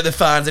 right into the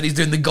fans, and he's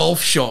doing the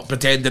golf shot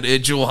pretending to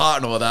Joe Hart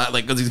and all that,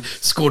 like, because he's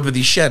scored with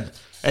his shin.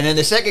 And then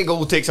the second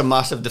goal takes a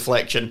massive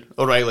deflection,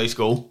 O'Reilly's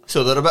goal,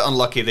 so they're a bit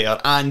unlucky there.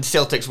 And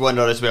Celtic's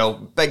winner as well,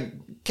 big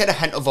kind of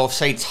hint of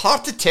offside. It's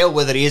hard to tell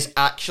whether he is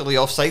actually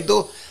offside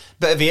though,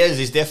 but if he is,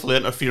 he's definitely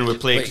interfering with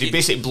play, because he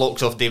basically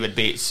blocks off David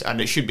Bates, and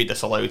it should be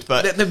disallowed.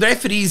 But the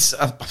referees,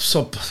 I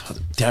saw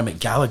Dermot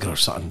Gallagher or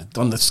something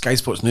on the Sky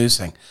Sports News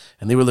thing,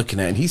 and they were looking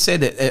at it, and he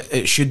said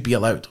it should be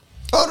allowed.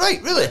 Oh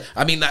right, really?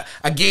 I mean,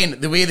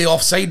 again, the way the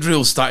offside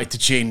rules started to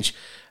change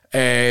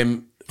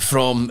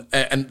from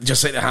and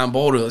just like the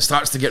handball rule, it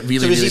starts to get really.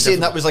 So is he saying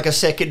that was like a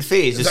second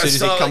phase? As soon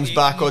as he comes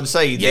back on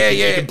side,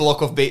 he can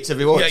block off Bates if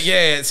he wants.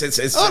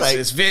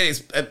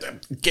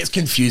 It gets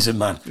confusing,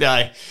 man.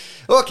 Yeah.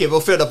 Okay, well,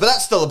 fair enough, but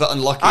that's still a bit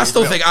unlucky. I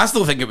still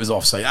think it was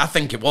offside. I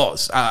think it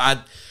was. I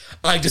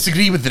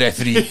disagree with the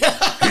referee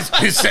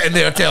who's sitting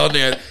there telling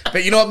you.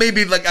 But you know what?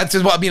 Maybe that's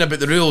just what I mean about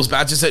the rules.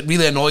 But it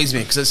really annoys me,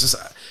 because it's just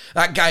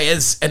that guy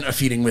is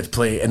interfering with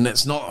play, and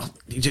it's not.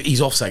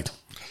 He's offside.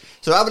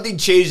 So Aberdeen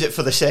changed it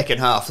for the second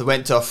half. They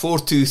went to a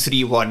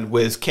 4-2-3-1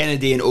 with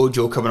Kennedy and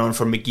Ojo coming on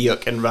for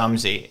McGeoch and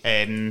Ramsey.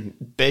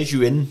 Bezzy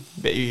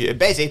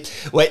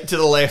went to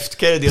the left,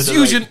 Kennedy on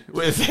the right,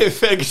 with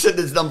Ferguson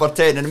as number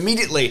 10. And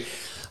immediately,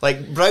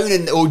 like, Brown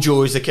and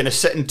Ojo as the kind of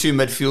sitting two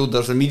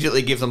midfielders,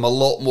 immediately gave them a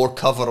lot more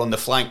cover on the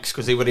flanks,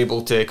 because they were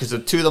able to, because the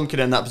two of them kind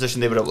of in that position,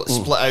 they were able to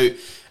split out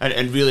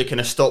and really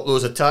kind of stop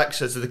those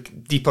attacks as the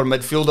deeper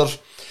midfielders.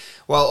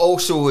 While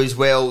also as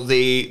well,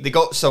 they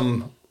got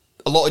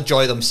a lot of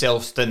joy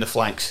themselves down the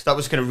flanks. That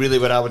was kind of really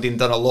where Aberdeen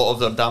done a lot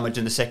of their damage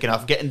in the second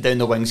half, getting down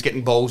the wings,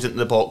 getting balls into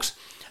the box.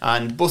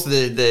 And both of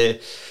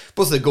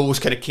the goals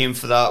kind of came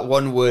for that.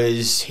 One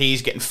was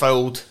Hayes getting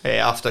fouled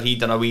after he'd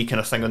done a wee kind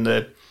of thing on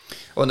the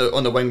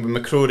wing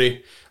with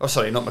McCrory. Oh,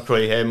 sorry, not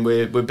McCrory,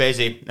 with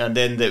Bezzy. And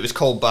then it was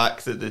called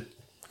back that the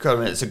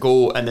minutes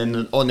ago, and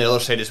then on the other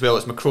side as well,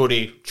 it's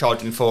McCrory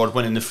charging forward,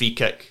 winning the free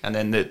kick, and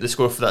then the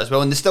score for that as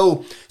well. And they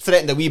still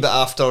threatened a wee bit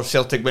after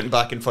Celtic went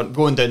back in front,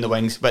 going down the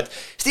wings. But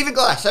Stephen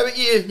Glass, how about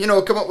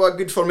you come up with a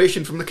good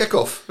formation from the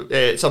kickoff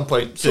at some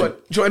point soon?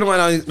 Do you know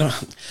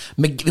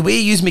the way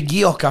you use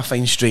McGeoch I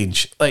find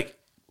strange. Like,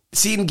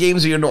 seeing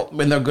games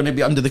when they're going to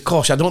be under the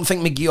cosh, I don't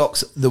think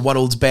McGeoch's the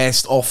world's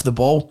best off the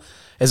ball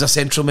as a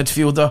central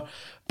midfielder,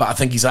 but I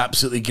think he's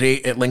absolutely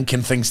great at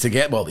linking things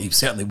together. Well, he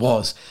certainly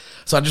was.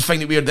 So I just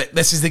find it weird that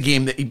this is the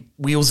game that he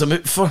wheels him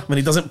out for when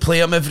he doesn't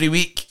play him every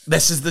week.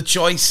 This is the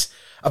choice.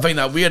 I find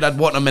that weird. I'd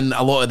want him in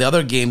a lot of the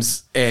other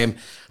games to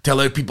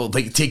allow people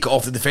to take it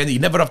off the defender. You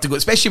never have to go,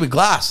 especially with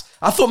Glass.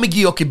 I thought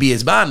McGeoch could be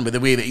his man with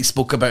the way that he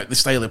spoke about the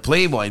style of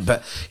play,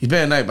 but he's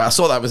better now. But I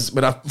saw that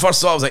when I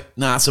first saw it, I was like,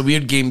 nah, it's a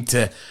weird game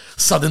to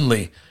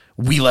suddenly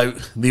wheel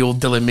out the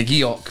old Dylan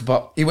McGeoch,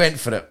 but he went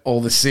for it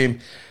all the same.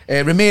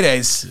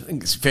 Ramirez, I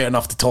think it's fair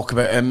enough to talk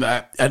about him,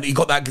 and he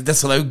got that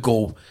disallowed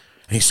goal.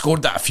 And he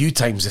scored that a few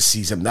times this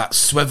season. That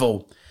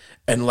swivel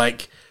and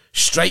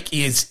strike.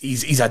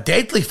 He's a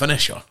deadly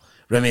finisher,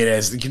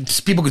 Ramirez.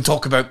 People can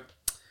talk about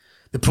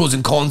the pros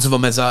and cons of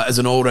him as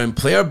an all round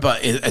player,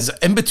 but as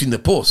in between the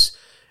posts,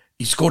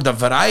 he scored a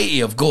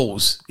variety of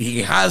goals.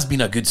 He has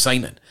been a good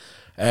signing.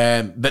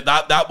 But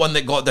that one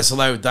that got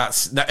disallowed,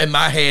 that's in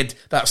my head,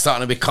 that's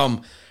starting to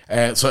become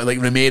sort of like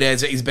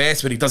Ramirez at his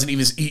best, where he doesn't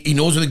even, he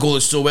knows where the goal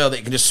is so well that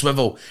he can just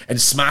swivel and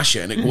smash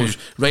it and it goes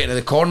right into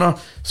the corner.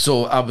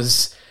 So I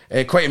was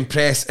quite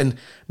impressed. And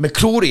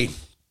McCrory,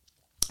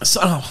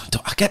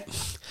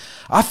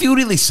 I feel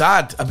really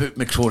sad about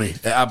McCrory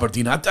at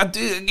Aberdeen. I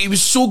do, he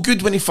was so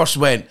good when he first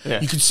went.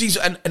 You could see,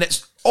 and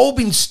it's all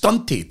been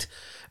stunted.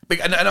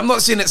 And I'm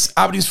not saying it's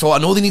Aberdeen's fault.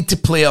 I know they need to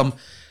play him,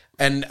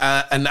 and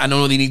I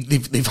know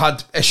they've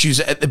had issues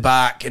at the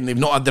back, and they've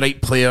not had the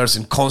right players,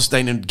 and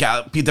Constantine and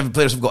different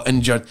players have got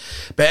injured.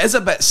 But it is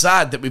a bit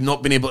sad that we've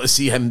not been able to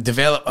see him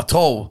develop at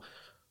all.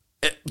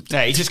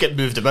 He just get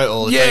moved about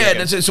all the time.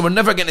 Yeah, so we're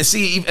never going to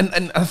see.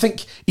 And I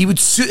think he would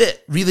suit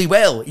it really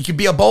well. He could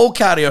be a ball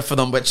carrier for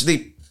them, which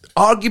they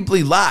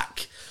arguably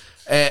lack.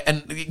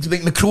 And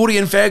like McCrory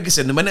and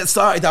Ferguson, and when it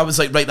started, I was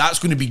like, right, that's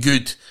going to be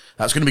good.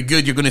 That's going to be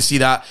good. You're going to see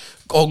that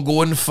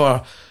ongoing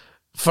for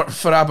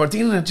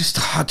Aberdeen. And I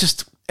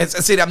just, as I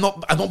said, I'm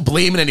not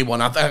blaming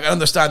anyone. I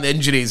understand the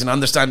injuries and I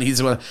understand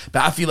he's one,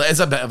 but I feel it is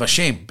a bit of a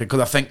shame because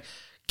I think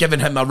giving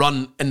him a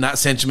run in that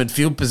central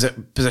midfield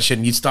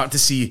position, you'd start to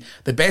see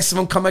the best of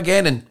him come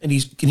again, and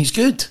he's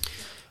good.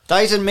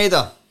 Dyson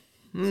Maeda,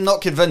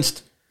 not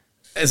convinced.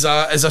 As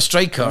a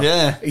striker,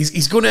 yeah,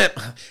 he's gonna.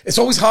 It's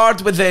always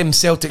hard with them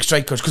Celtic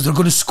strikers because they're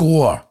going to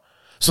score.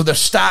 So their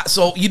stats,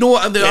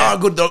 are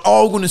good. They're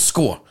all going to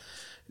score,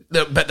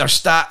 but their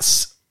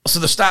stats. So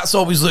the stats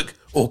always look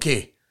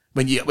okay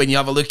when you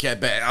have a look at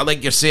it. But I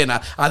like you're saying,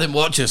 I didn't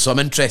watch it, so I'm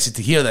interested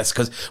to hear this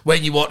because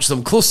when you watch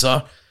them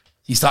closer,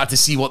 you start to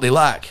see what they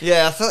lack.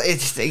 Yeah, I thought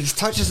his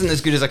touch isn't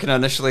as good as I kind of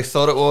initially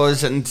thought it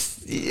was, and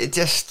it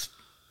just.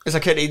 It's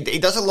like he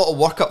does a lot of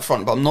work up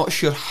front, but I'm not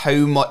sure how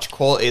much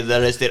quality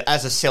there is there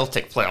as a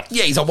Celtic player.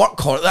 Yeah, he's a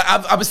workhorse.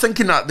 I was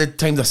thinking that the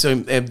times I saw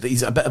him, that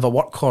he's a bit of a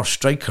workhorse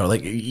striker.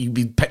 Like you'd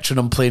be picturing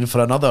him playing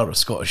for another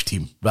Scottish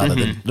team rather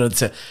than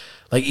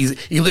like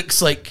he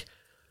looks like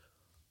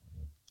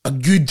a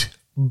good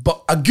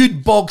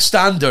bog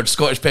standard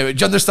Scottish player. Do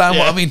you understand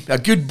what I mean? A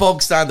good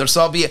bog standard.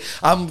 So now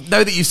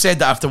that you've said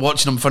that after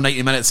watching him for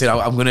 90 minutes,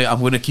 I'm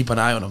gonna keep an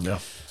eye on him. Yeah.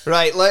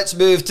 Right, let's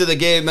move to the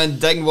game in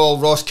Dingwall.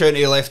 Ross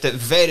County left it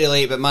very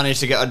late but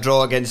managed to get a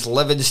draw against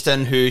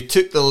Livingston, who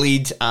took the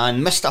lead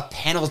and missed a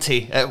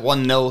penalty at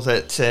 1-0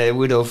 that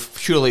would have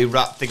surely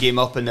wrapped the game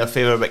up in their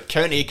favour. But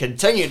County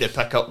continue to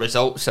pick up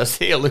results as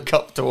they look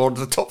up towards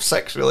the top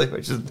six, really,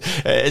 which is,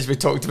 as we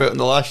talked about in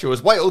the last show,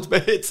 is wild,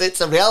 but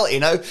it's a reality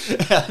now.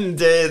 And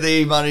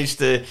they managed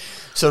to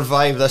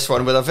survive this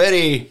one with a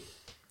very,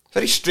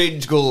 very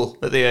strange goal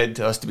at the end,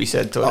 has to be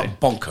said, Tony.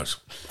 Bonkers.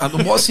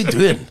 And what's he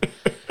doing?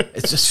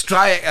 It's a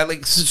strike,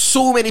 like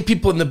so many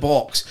people in the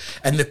box,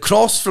 and the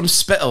cross from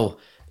Spittle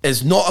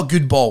is not a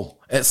good ball.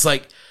 It's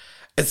like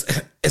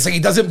he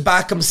doesn't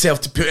back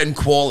himself to put in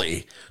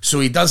quality, so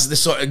he does the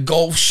sort of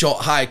golf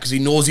shot high because he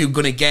knows he's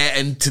going to get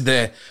into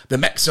the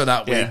mixer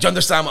that way. Do you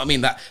understand what I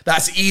mean?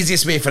 That's the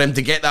easiest way for him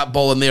to get that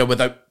ball in there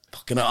without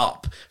fucking it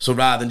up. So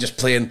rather than just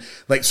playing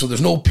so there's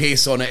no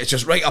pace on it, it's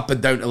just right up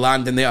and down to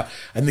land in there,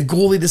 and the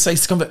goalie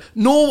decides to come out.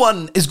 No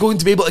one is going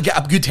to be able to get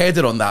a good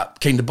header on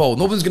that kind of ball.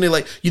 No one's going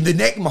to the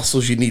neck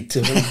muscles you need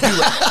to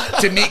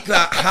to make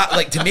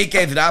that to make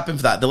anything happen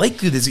for that. The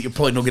likelihood is that you're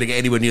probably not going to get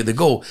anywhere near the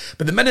goal.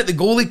 But the minute the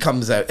goalie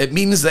comes out, it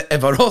means that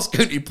if a Ross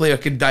County player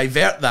can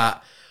divert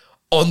that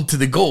onto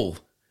the goal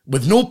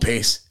with no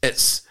pace,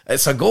 it's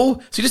a goal.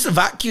 So he just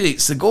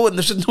evacuates the goal, and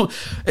there's no.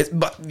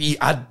 But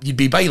you'd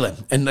be bailing.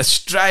 And the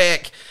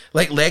strike,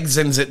 like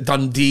Legzins at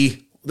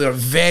Dundee, they're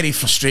very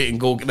frustrating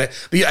goal.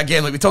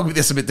 Again, like we talk about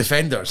this about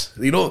defenders,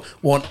 you don't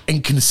want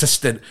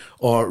inconsistent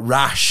or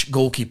rash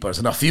goalkeepers,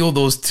 and I feel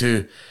those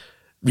two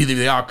really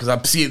they are, because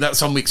I'm seeing that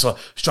some weeks.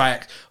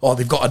 Strike,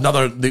 they've got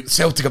another.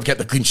 Celtic have kept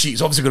the clean sheet.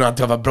 He's obviously going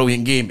to have a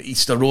brilliant game.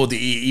 Easter Road,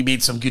 he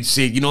made some good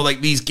saves.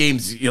 Like these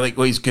games, you're like,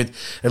 he's good.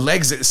 And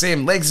Legs, the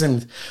same. Legs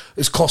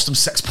has cost him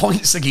 6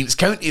 points against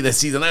County this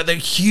season. They're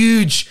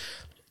huge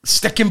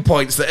sticking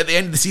points that at the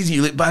end of the season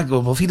you look back and go,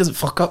 well, if he doesn't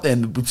fuck up,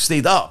 then we've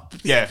stayed up.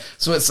 Yeah.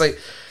 So it's like,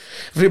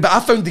 but I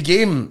found the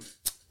game,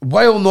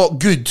 while not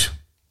good,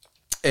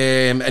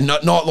 and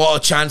not a lot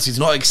of chances,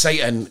 not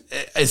exciting,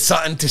 it's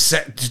something to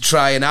sit to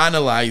try and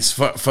analyse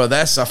for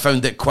this. I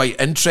found it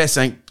quite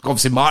interesting.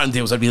 Obviously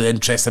Martindale's a really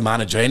interesting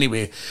manager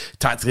anyway,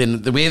 tactically,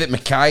 and the way that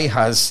Mackay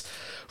has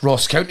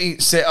Ross County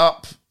set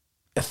up,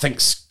 I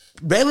think's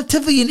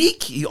relatively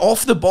unique.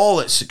 Off the ball,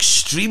 it's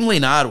extremely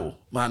narrow,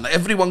 man.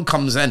 Everyone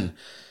comes in,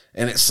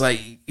 and it's like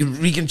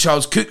Regan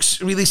Charles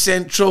Cook's really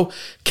central,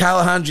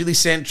 Callahan's really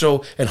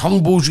central, and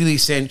Hungbo's really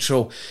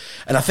central.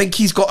 And I think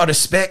he's got a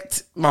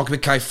respect, Mark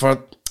Mackay,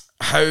 for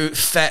how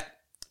fit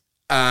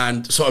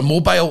and sort of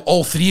mobile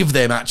all three of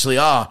them actually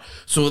are.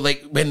 So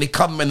like when they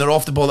come and they're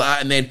off the ball like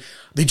that, and then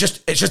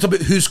it's just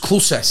about who's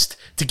closest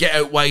to get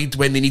out wide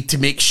when they need to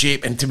make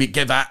shape and to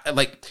give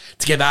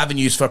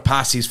avenues for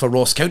passes for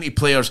Ross County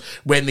players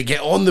when they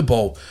get on the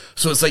ball.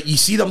 So it's like you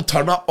see them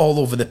turn up all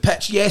over the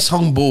pitch. Yes,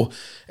 Hungbo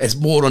is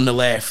more on the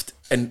left,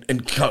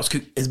 and Charles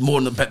Cook is more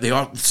than a bit. They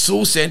are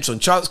so central,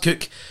 and Charles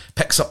Cook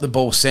picks up the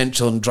ball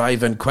central and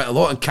drive in quite a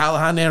lot, and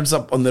Callahan ends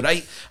up on the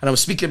right. And I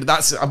was speaking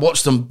about that. I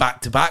watched them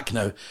back to back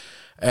now,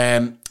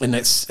 and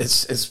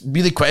it's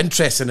really quite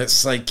interesting.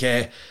 It's like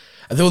the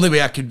only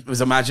way I could was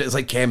imagine it's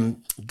like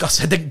Gus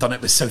Hiddink done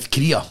it with South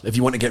Korea. If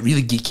you want to get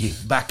really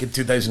geeky, back in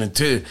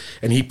 2002,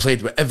 and he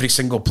played with every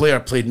single player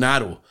played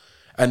narrow.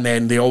 And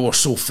then they all were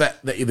so fit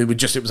that they would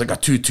just, it was like a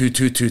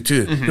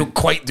 2-2-2-2-2. They don't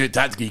quite do it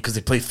tactically because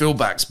they play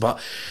fullbacks, but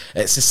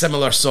it's a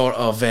similar sort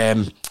of,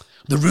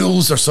 the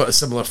rules are sort of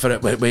similar for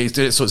it when he's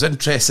doing it, so it's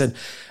interesting.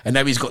 And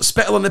now he's got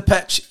Spittle on the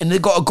pitch, and they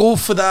got a goal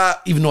for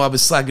that, even though I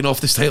was slagging off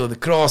the style of the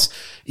cross.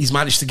 He's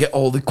managed to get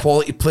all the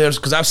quality players,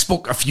 because I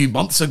spoke a few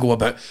months ago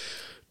about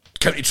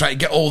County trying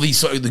to get all these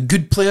sort of the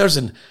good players,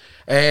 and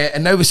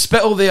now with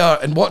Spittle there,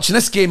 and watching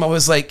this game, I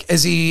was like,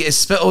 is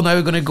Spittle now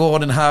going to go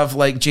on and have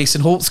like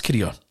Jason Holt's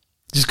career?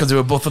 Just because they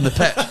were both on the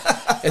pitch.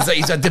 It's like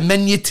he's a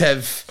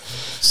diminutive,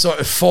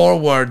 sort of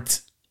forward,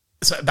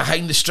 sort of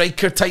behind the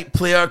striker type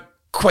player,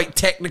 quite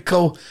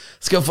technical,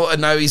 skillful,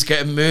 and now he's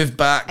getting moved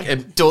back. I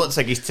don't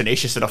think he's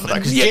tenacious enough for that,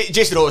 because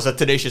Jason Oates is a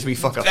tenacious wee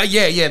fucker.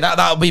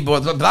 That'll be more.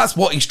 But that's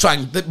what he's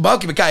trying.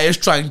 Malky Mackay is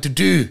trying to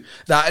do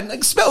that, and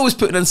like, Spittle was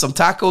putting in some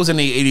tackles, and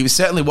he was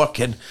certainly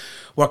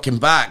working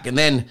back. And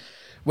then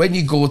when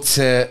you go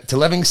to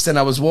Livingston,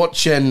 I was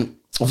watching.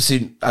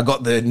 Obviously, I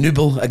got the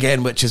Nooble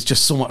again, which is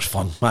just so much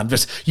fun, man.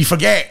 Just you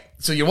forget,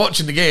 so you're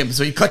watching the game,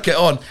 so you click it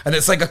on, and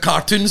it's like a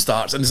cartoon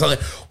starts, and it's like,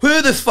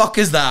 who the fuck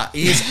is that?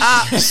 He is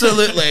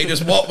absolutely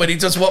when he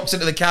just walks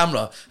into the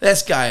camera.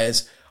 This guy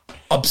is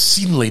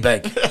obscenely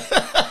big.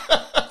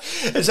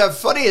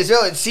 It's funny as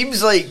well. It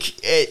seems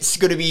like it's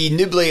going to be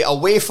Nooble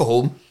away from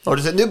home, or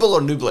is it Nooble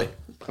or Nooble?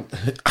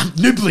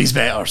 Nooble's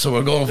better, so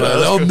we're going for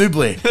the old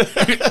Nooble.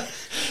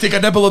 Take a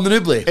nibble on the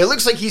Nooble. It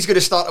looks like he's going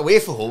to start away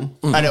from home,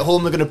 and at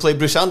home they're going to play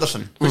Bruce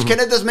Anderson, which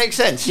kind of does make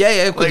sense.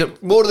 Yeah.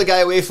 Like, more of the guy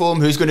away from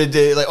home who's going to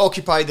do like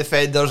occupy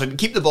defenders and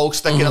keep the ball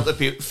sticking up the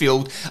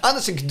field.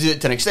 Anderson can do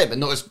it to an extent, but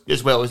not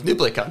as well as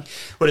Nooble can.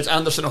 Whereas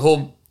Anderson at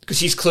home, because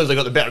he's clearly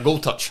got the better goal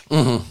touch.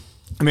 I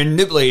mean,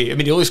 Nooble,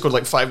 he only scored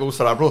like 5 goals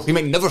for Arbroath. He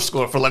might never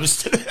score for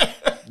Livingston.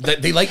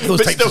 They like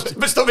those types,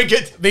 but still be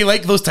good. They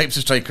like those types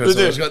of strikers.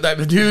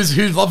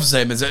 Who loves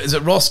them? Is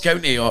it Ross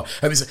County or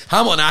it was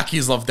Hamilton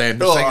Accies loved them?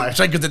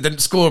 Strikers that didn't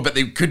score, but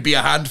they could be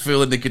a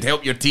handful and they could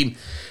help your team.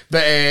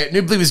 But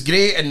Nooble was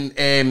great,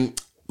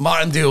 and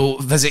Martindale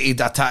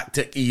visited a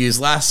tactic he used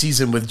last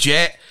season with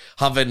Jet,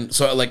 having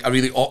sort of like a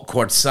really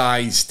awkward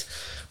sized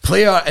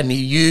player, and he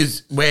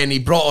used when he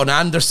brought on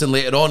Anderson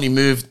later on. He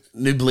moved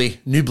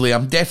Nooble.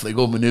 I'm definitely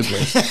going with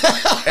Nooble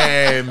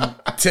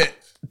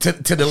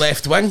to the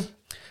left wing.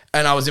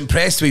 And I was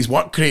impressed with his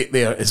work rate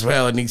there as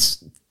well. And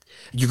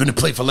you're going to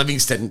play for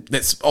Livingston.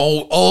 That's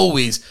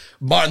always,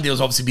 Martindale's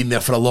obviously been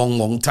there for a long,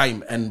 long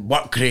time. And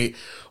work rate,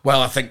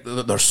 well, I think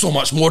that there's so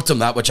much more to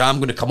that, which I'm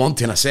going to come on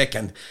to in a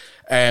second.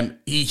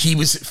 He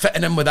was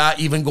fitting in with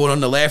that, even going on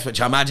the left, which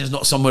I imagine is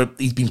not somewhere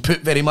he's been put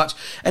very much.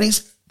 And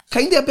he's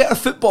kind of a better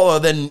footballer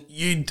than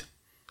you'd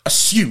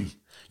assume.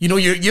 You know,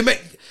 you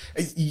might,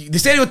 the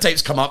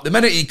stereotypes come up. The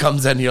minute he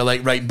comes in, you're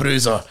like, right,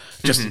 bruiser.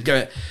 Just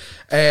go.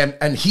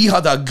 And he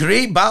had a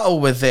great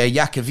battle with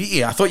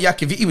Iacovitti. I thought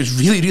Iacovitti was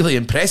really, really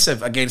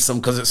impressive against him,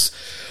 because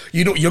it's,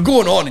 you know, you're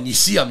going on and you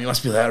see him, you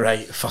must be like,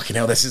 right, fucking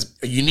hell, this is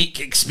a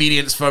unique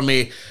experience for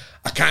me.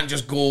 I can't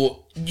just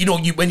go,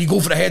 when you go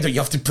for a header,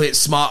 you have to play it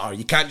smarter.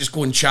 You can't just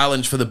go and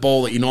challenge for the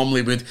ball that you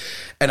normally would.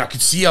 And I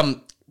could see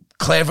him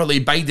cleverly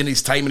biding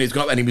his time, and he's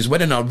got, and he was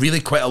winning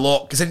really quite a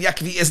lot, because then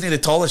Iacovitti isn't the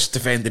tallest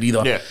defender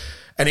either. Yeah.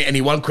 And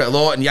he won quite a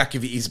lot, and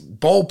Iakovitti's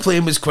ball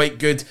playing was quite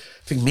good.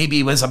 I think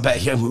maybe it was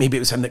maybe it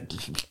was him that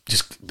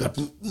just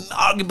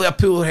arguably a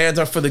pull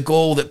header for the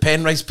goal that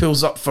Penrice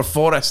pulls up for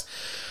Forest.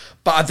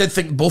 But I did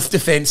think both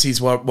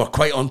defences were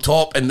quite on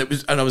top, and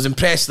I was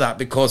impressed with that,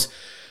 because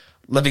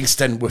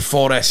Livingston with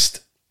Forest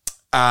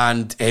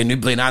and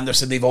Nooble and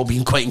Anderson, they've all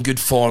been quite in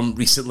good form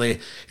recently.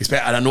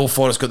 And I know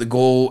Forest got the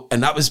goal,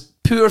 and that was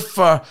poor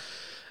for.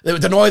 It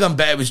would annoy them,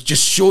 but it was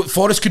just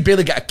Forest could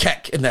barely get a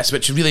kick in this,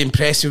 which really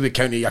impressed me with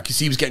County. I could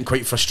see he was getting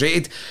quite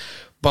frustrated.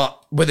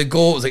 But with the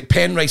goal, it was like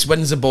Penrice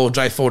wins the ball,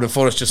 drive forward, and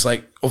Forest just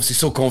like, obviously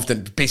so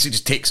confident, basically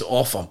just takes it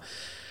off him.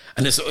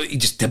 And he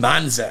just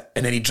demands it,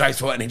 and then he drives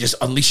forward and he just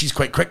unleashes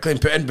quite quickly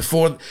and put in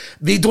before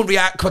they don't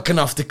react quick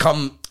enough to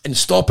come and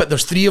stop it.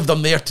 There's 3 of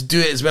them there to do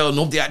it as well, and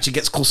nobody actually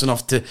gets close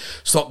enough to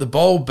stop the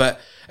ball. But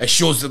it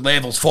shows the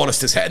levels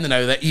Forest is hitting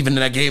now, that even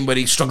in a game where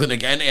he's struggling to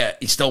get into it,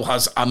 he still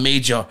has a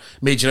major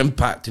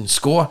impact and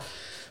score.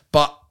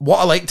 But what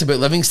I liked about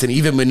Livingston,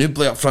 even with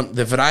Nooble up front,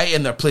 the variety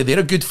in their play, they're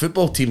a good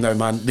football team now,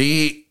 man.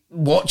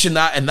 Watching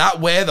that in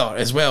that weather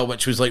as well,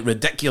 which was like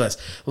ridiculous.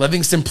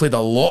 Livingston played a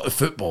lot of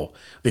football.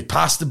 They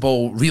passed the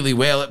ball really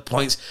well at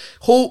points.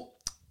 Holt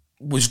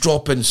was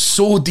dropping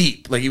so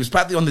deep, like he was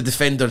practically on the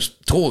defender's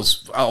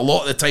toes a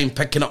lot of the time,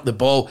 picking up the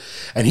ball,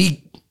 and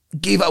he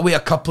gave it away a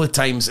couple of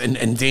times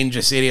in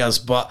dangerous areas,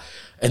 but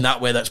in that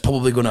way that's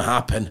probably going to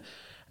happen.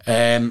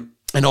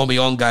 And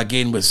Omiyonga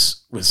again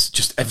was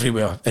just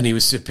everywhere, and he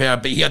was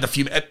superb. But he had a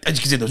few, as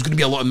you can see, there was going to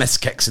be a lot of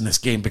missed kicks in this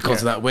game because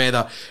of that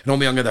weather. And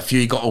Omiyonga had a few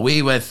he got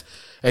away with,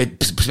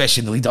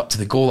 especially in the lead up to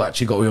the goal.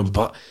 Actually got away with.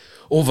 But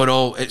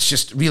overall, it's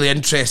just really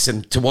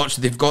interesting to watch.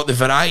 They've got the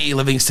variety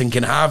Livingston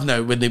can have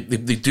now when they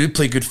do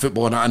play good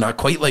football, and I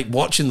quite like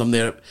watching them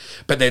there.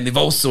 But then they've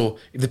also,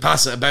 if they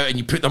pass it about and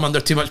you put them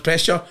under too much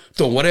pressure,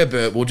 don't worry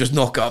about it. We'll just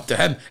knock it up to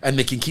him, and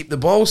they can keep the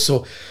ball.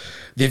 So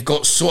they've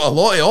got a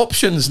lot of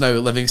options now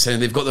at Livingston.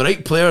 They've got the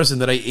right players in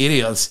the right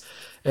areas.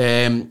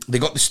 They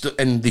got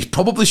and they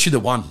probably should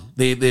have won.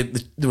 There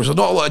was not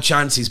a lot of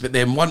chances, but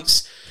then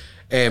once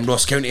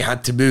Ross County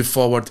had to move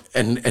forward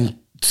and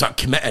start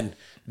committing,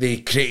 they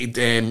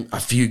created a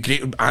few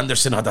great.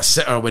 Anderson had a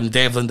sitter when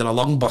Devlin did a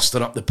lung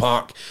buster up the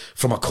park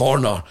from a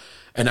corner,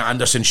 and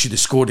Anderson should have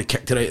scored. He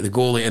kicked it out of the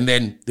goalie, and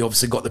then they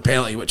obviously got the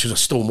penalty, which was a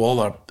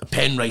stonewaller.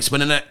 Penrice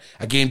winning it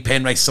again.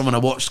 Penrice, someone I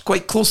watched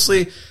quite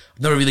closely.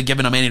 Never really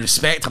given him any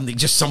respect. I'm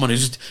just someone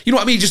who's just, you know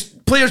what I mean?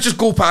 Just players just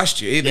go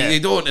past you. They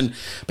don't.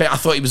 But I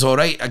thought he was all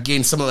right.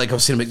 Again, someone like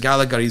I've seen with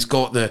Gallagher, he's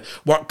got the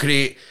work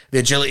rate, the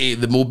agility,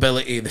 the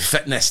mobility, the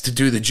fitness to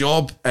do the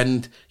job,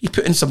 and he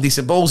put in some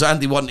decent balls.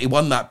 Andy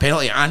won that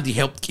penalty, and he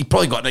helped. He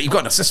got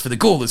an assist for the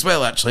goal as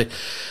well, actually.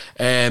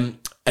 And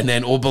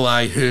then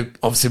Obilai, who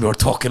obviously we were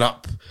talking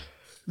up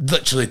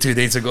literally 2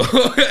 days ago,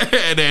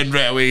 and then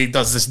right away he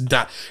does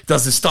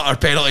the stutter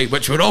penalty,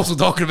 which we're also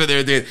talking about the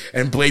other day,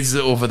 and blazes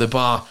it over the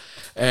bar.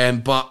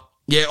 But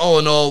yeah, all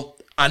in all,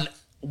 and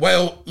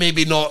while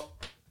maybe not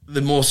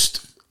the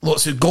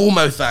lots of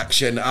goal-mouth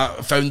action,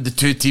 I found the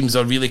two teams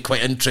are really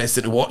quite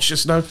interesting to watch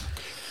just now.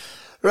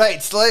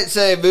 Right, so let's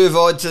move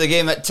on to the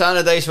game at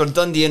Tannadice, where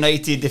Dundee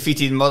United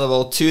defeated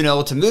Motherwell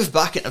 2-0 to move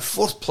back into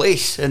 4th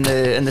place in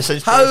the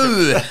South. How?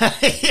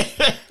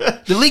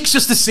 The league's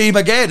just the same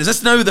again. Is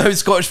this now how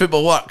Scottish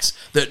football works?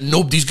 That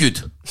nobody's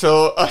good?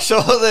 So I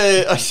saw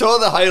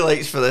the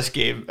highlights for this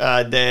game,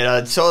 and then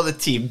I saw the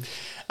team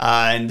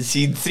and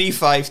seen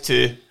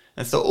 3-5-2,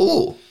 and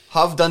thought,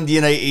 have Dundee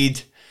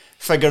United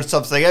figured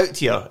something out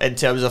here in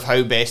terms of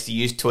how best to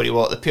use Tony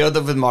Watt? They paired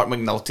him with Mark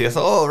McNulty. I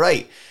thought,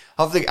 right.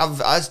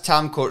 As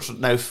Tamcourt's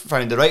now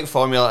found the right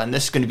formula, and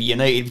this is going to be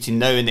United between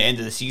now and the end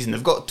of the season.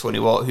 They've got Tony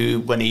Watt, who,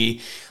 when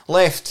he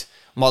left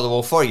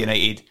Motherwell for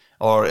United,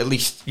 or at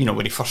least,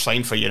 when he first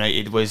signed for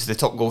United, was the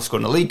top goal scorer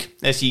in the league.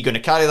 Is he going to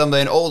carry them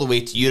then all the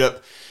way to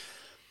Europe?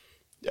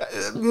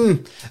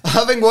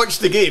 Having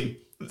watched the game,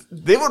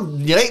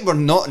 United were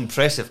not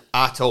impressive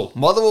at all.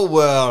 Motherwell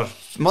were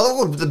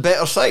the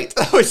better side,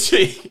 I would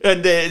say.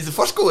 And the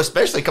first goal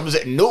especially comes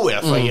out of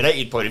nowhere from a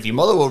United point of view.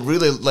 Motherwell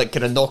really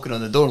kind of knocking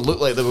on the door and looked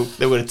like they were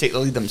going to take the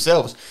lead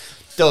themselves.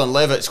 Dylan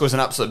Levitt scores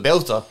an absolute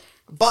belter.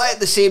 But at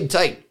the same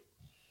time,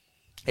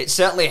 it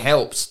certainly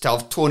helps to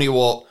have Tony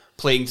Watt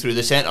playing through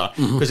the centre,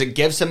 because it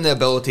gives him the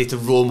ability to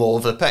roam all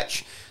over the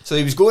pitch. So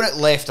he was going at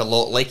left a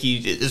lot, like he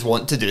is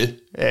wont to do,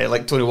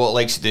 like Tony Watt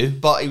likes to do,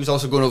 but he was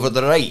also going over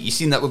the right. You've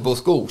seen that with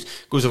both goals.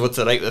 Goes over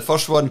to the right with the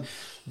first one,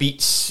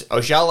 beats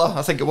Ojala,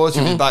 I think it was,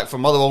 who was back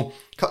from Motherwell,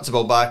 cuts the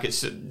ball back.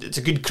 It's a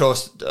good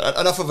cross,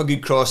 enough of a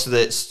good cross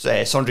that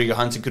Sondre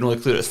Johansson can only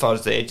clear it as far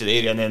as the edge of the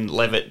area, and then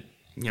Levitt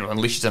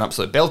unleashes an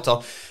absolute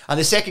belter. And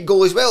the second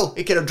goal as well,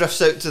 he kind of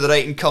drifts out to the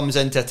right and comes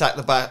in to attack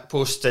the back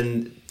post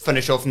and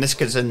finish off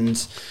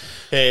Niskasen's,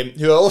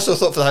 who I also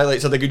thought for the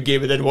highlights had a good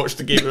game, and then watched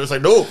the game and I was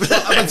like, no.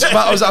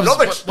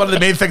 One of the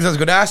main things I was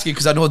going to ask you,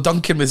 because I know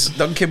Duncan was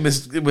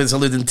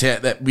alluding to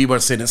it, that we were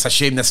saying it's a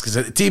shame Niskasen's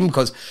at the team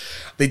because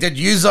they did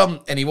use him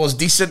and he was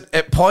decent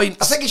at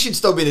points. I think he should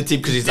still be in the team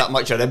because he's that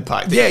much of an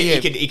impact. Yeah.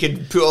 He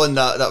could put on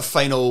that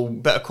final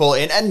bit of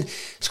quality, and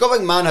Scott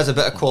McMahon has a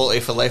bit of quality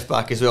for left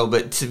back as well.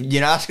 But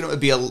asking him to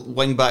be a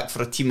wing back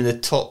for a team in the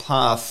top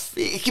half,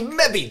 he can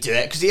maybe do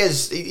it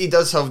because he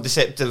does have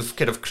deceptive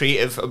kind of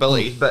creative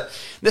ability. But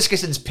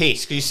Niskasen's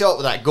pace, because you saw it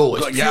with that goal,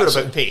 it's pure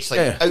about pace,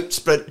 out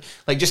sprint,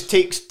 just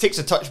takes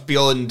a touch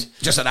beyond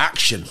just an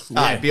action,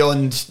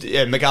 beyond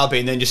Mugabe,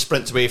 and then just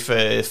sprints away for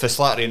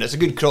Slattery, and it's a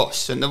good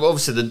cross. And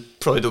obviously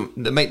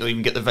they might not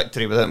even get the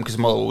victory without him because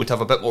Motherwell would have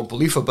a bit more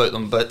belief about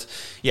them. But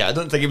yeah, I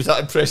don't think he was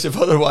that impressive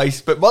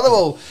otherwise. But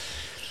Motherwell,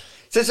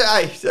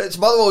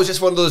 Motherwell was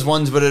just one of those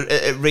ones where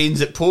it rains,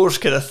 it pours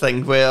kind of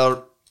thing. Where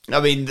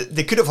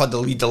they could have had the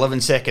lead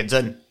 11 seconds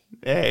in.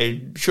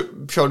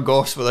 Sean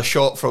Goss with a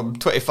shot from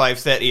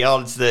 25-30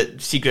 yards that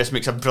Siegrist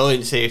makes a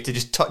brilliant save to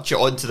just touch it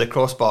onto the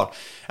crossbar,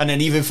 and then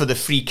even for the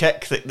free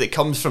kick that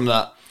comes from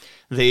that,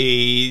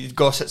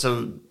 Goss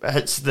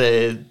hits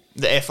the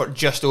effort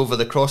just over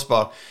the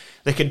crossbar.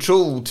 They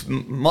controlled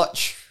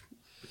much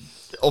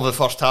of the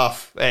first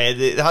half.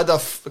 They had a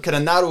kind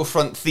of narrow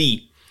front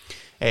three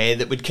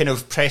that would kind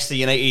of press the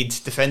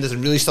United defenders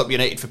and really stop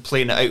United from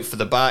playing it out for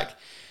the back.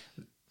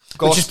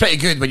 Which is pretty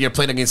good when you're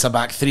playing against a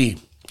back three.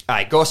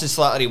 Goss and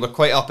Slattery were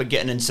quite up and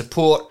getting in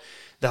support.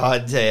 They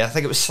had, I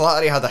think it was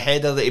Slattery had a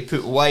header that he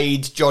put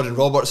wide. Jordan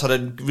Roberts had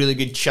a really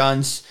good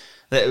chance.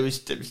 That it was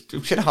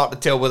kind of hard to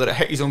tell whether it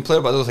hit his own player,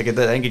 but I don't think it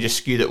did. I think he just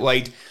skewed it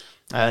wide.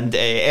 And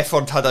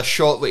Efford had a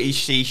shot where he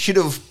should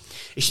have,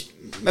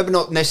 maybe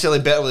not necessarily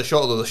better with the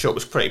shot, although the shot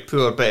was pretty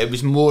poor, but it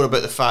was more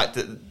about the fact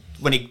that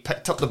when he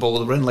picked up the ball,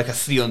 they were in like a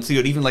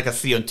 3-on-3 or even like a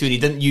 3-on-2, and he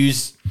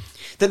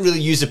didn't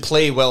really use the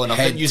play well enough.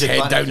 Didn't use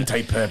head down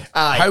type.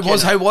 How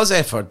was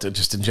effort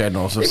just in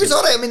general? It was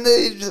alright. I mean,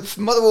 the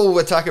Motherwell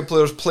attacking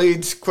players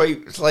played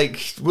quite like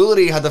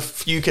Woolery had a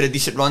few kind of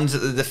decent runs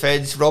at the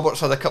defence.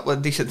 Roberts had a couple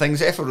of decent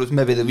things. Effort was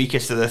maybe the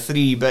weakest of the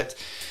three, but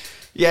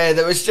yeah,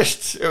 it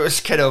was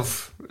kind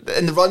of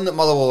in the run that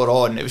Motherwell were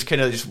on. It was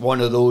kind of just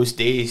one of those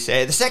days.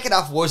 The second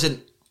half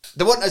wasn't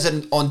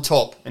as on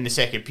top in the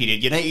second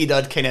period. United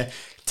had kind of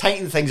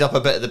tightened things up a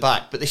bit at the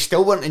back, but they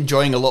still weren't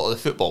enjoying a lot of the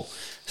football.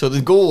 So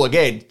the goal,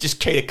 again, just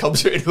kind of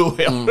comes out of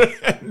nowhere.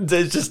 And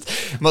it's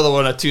just Motherwell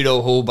on a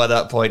 2-0 hole by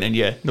that point, and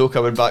yeah, no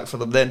coming back for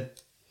them then.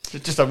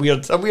 It's just a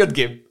weird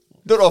game.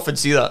 Don't often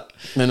see that.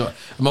 No.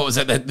 And what was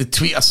it? The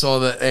tweet I saw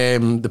that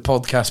the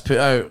podcast put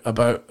out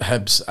about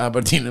Hibs,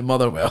 Aberdeen and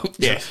Motherwell.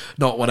 Yes.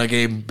 Not won a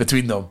game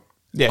between them.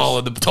 Yes. All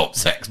in the top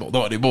six. Well,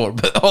 not anymore,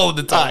 but all in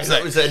the top six.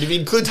 That was it. And if you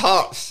include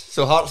Hearts,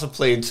 so Hearts have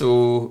played,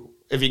 so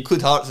if you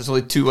include Hearts, it's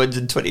only 2 wins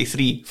in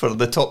 23 for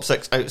the top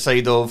six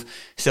outside of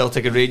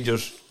Celtic and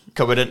Rangers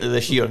coming into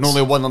this year. And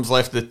only one of them's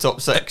left in the top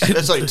six.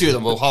 Sorry, 2 of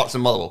them, well, Hearts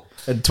and Motherwell.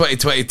 And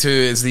 2022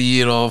 is the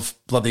year of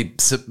bloody...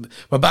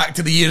 We're back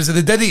to the years of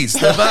the Diddies.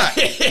 They're back.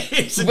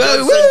 St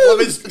Mirren,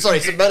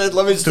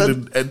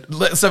 Livingston. And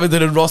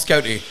Livingston in Ross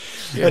County.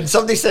 Yeah. And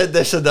somebody said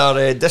this in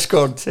our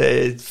Discord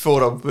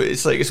forum, but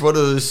it's like, it's one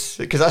of those,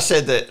 because I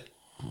said that,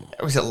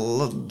 was it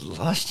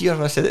last year?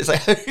 I said it's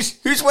like,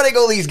 who's winning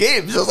all these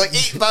games? I was like,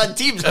 8 bad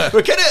teams.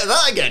 We're kind of at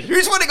that again.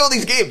 Who's winning all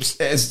these games?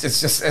 It's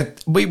just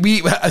we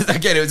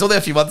again. It was only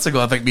a few months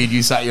ago. I think me and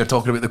you sat here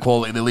talking about the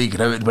quality of the league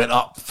and how it went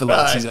up for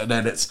last season, and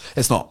then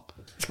it's not.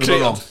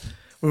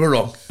 We were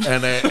wrong,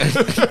 and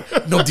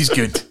nobody's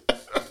good.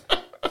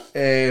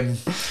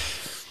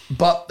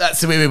 But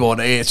that's the way we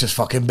want it. It's just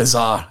fucking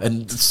bizarre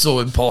and so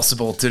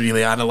impossible to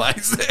really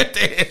analyse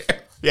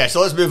it. Yeah, so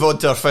let's move on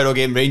to our final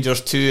game.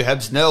 Rangers 2,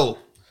 Hibs 0.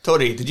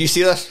 Tori, did you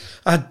see this?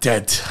 I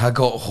did. I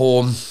got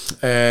home,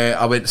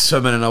 I went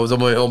swimming, and I was on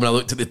my way home and I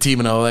looked at the team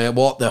and I was like,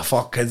 what the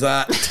fuck is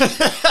that?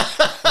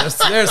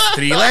 there's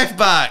 3 left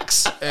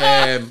backs.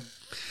 I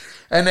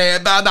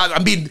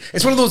mean,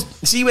 it's one of those,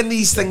 see when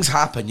these things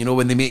happen, you know,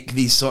 when they make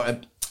these sort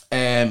of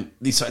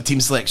team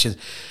selections,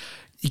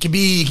 you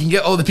can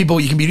get all the people,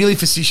 you can be really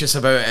facetious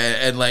about it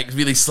and like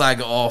really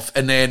slag it off,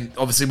 and then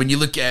obviously when you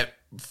look at it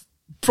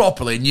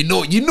properly, and you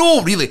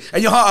know really,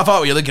 and your heart of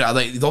heart, you're looking at it,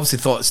 like, you obviously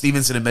thought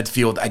Stevenson in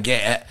midfield, I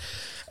get it,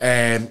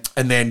 and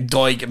then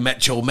Doig and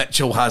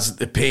Mitchell has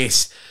the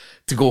pace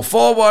to go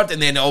forward,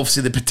 and then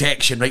obviously the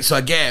protection, right? So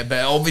I get it,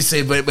 but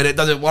obviously when it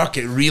doesn't work,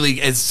 it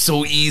really is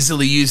so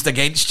easily used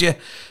against you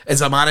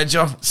as a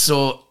manager.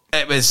 So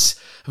it was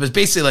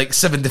basically like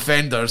 7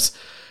 defenders.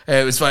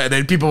 It was fine, and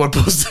then people were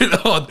posting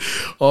on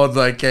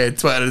like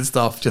Twitter and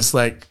stuff, just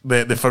like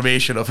the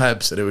formation of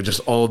Hibs, and it was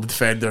just all the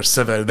defenders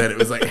 7, and then it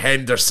was like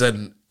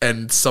Henderson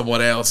and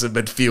someone else in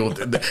midfield,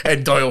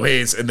 and Doyle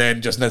Hayes, and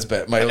then just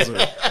Nisbet miles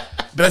away.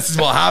 But this is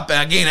what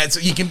happened again.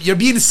 You're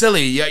being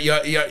silly.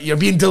 You're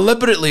being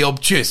deliberately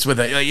obtuse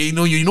with it.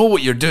 You know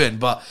what you're doing,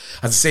 but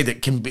as I said,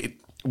 it can be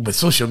with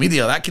social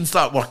media that can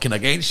start working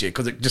against you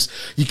because it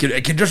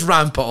can just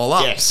ramp it all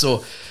up. Yes.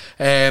 So.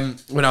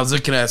 When I was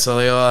looking at it, so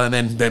and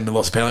then we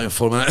lost penalty in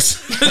 4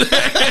 minutes.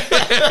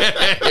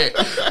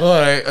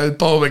 Alright,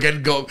 Paul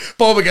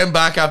McGinn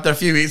back after a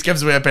few weeks,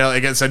 gives away a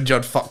penalty, gets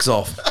injured, fucks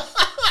off.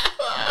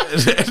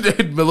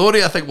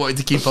 Maloney, I think, wanted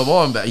to keep him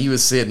on, but he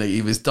was saying that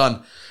he was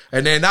done.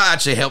 And then that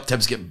actually helped him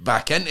get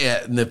back into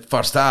it in the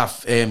first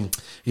half.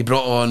 He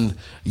brought on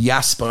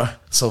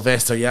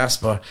Sylvester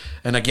Jasper,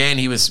 and again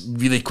he was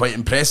really quite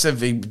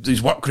impressive.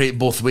 His work rate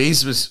both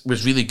ways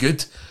was really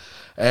good.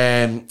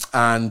 And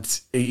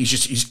he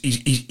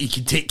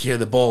can take care of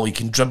the ball, he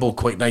can dribble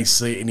quite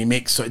nicely, and he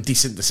makes sort of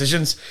decent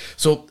decisions.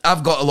 So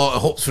I've got a lot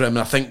of hopes for him, and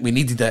I think we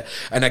needed it.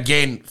 And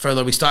again,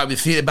 further, we started with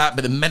 3 at the back,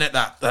 but the minute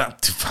that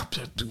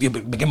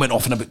McGinn went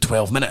off in about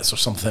 12 minutes or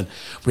something,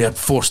 we were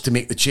forced to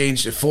make the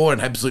change to 4,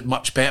 and Hibs looked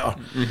much better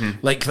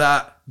like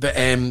that. But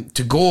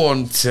to go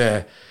on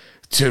to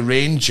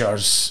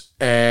Rangers,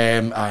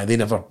 they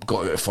never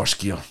got out of first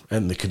gear,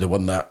 and they could have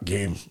won that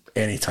game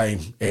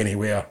anytime,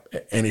 anywhere,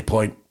 at any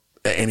point,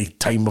 at any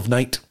time of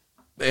night.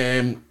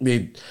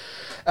 They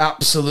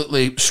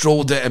absolutely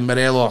strolled it in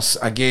Morelos.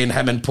 Again,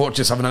 him and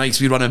Porteous having a nice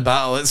wee running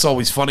battle. It's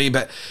always funny,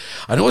 but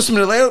I noticed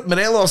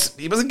Morelos,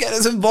 he wasn't getting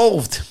as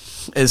involved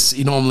as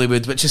he normally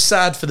would, which is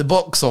sad for the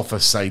box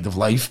office side of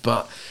life,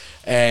 but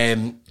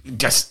I'm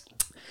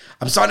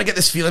starting to get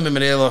this feeling with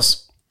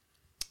Morelos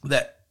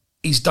that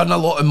he's done a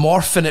lot of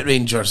morphing at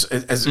Rangers,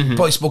 as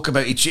Boy spoke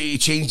about. He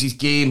changed his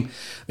game,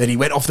 then he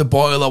went off the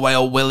boil a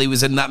while he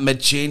was in that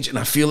mid-change, and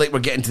I feel like we're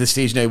getting to the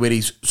stage now where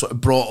he's sort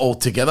of brought all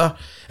together,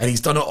 and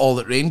he's done it all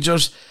at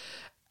Rangers.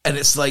 And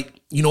it's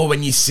like, you know,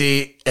 when you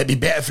say it'd be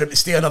better for him to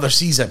stay another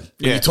season,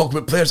 when you talk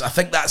about players, I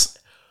think that's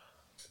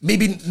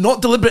maybe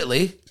not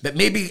deliberately, but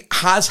maybe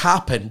has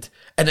happened,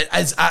 and it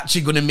is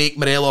actually going to make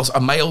Morelos a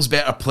miles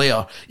better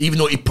player, even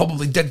though he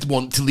probably did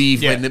want to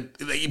leave and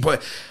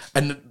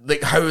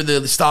like how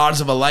the stars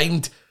have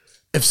aligned.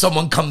 If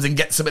someone comes and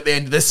gets him at the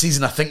end of this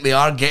season, I think they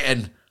are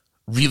getting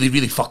really,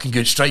 really fucking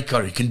good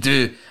striker. He can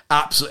do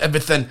absolutely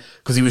everything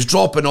because he was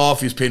dropping off.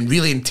 He was playing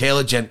really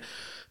intelligent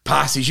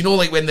passes. You know,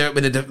 like when the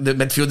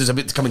midfielder's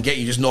about to come and get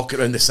you, just knock it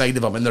around the side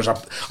of him, and there's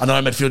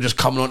another midfielder just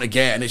coming on to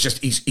get, and it's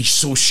just he's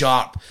so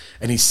sharp,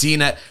 and he's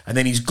seeing it, and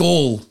then his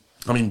goal.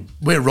 I mean,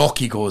 where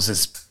Rocky goes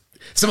is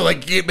something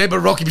like, remember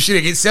Rocky Bashiri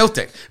against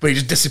Celtic, where he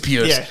just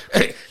disappears.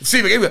 Yeah.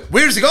 Same again.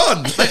 Where's he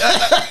gone?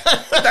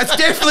 That's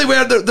definitely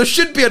where there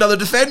should be another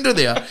defender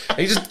there. And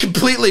he just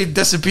completely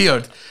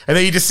disappeared, and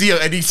then you just see him,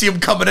 and you see him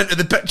coming into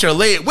the picture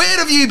late. Where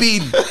have you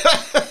been?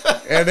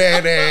 And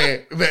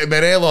then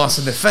Morelos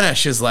in the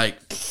finish is like,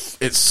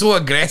 it's so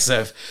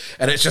aggressive,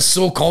 and it's just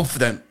so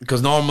confident,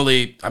 because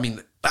normally, I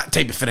mean, that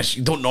type of finish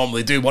you don't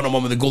normally do,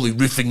 one-on-one with the goalie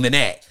roofing the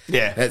net.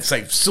 Yeah. It's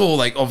like so,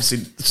 like, obviously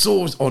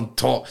so on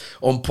top,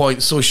 on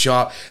point, so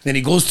sharp. Then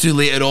he goes through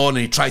later on and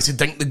he tries to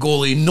dink the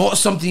goalie. Not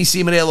something you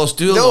see Morelos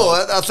do. No,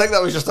 I think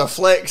that was just a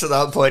flex at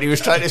that point. He was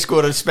trying to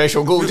score a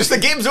special goal. Just the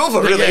game's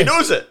over, really. Yeah. He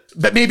knows it.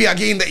 But maybe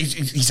again that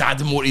he's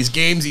adding more to his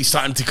games. He's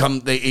starting to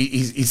come.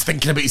 He's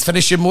thinking about his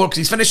finishing more, because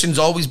his finishing's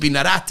always been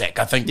erratic.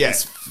 I think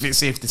it's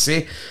safe to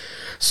say.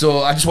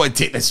 So I just want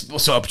to take this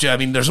sort of opportunity. I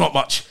mean, there's not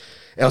much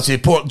else to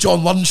report. John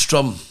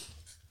Lundstrom,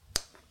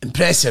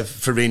 impressive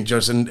for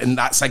Rangers, and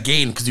that's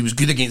again because he was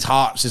good against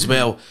Hearts as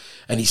well,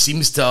 and he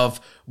seems to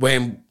have,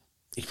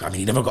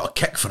 he never got a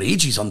kick for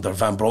ages under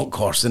Van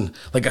Bronckhorst, and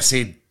like I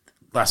said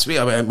last week,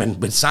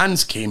 when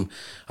Sands came,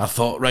 I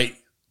thought, right,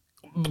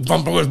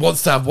 Van Bronckhorst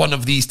wants to have one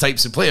of these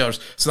types of players,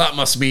 so that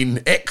must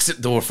mean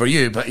exit door for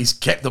you, but he's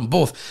kept them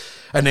both.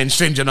 And then,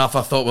 strange enough,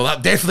 I thought, well,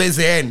 that definitely is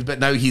the end, but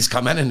now he's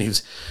come in and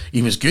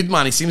he was good,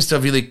 man. He seems to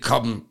have really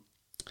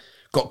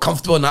got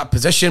comfortable in that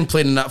position,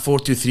 playing in that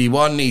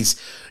 4-2-3-1. His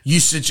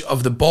usage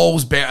of the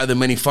ball's better than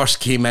when he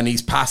first came in.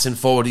 He's passing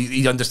forward.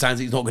 He understands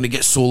that he's not going to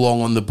get so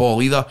long on the ball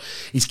either.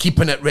 He's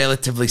keeping it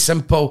relatively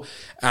simple,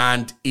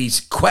 and he's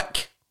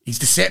quick. He's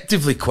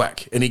deceptively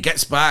quick, and he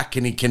gets back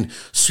and he can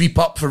sweep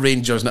up for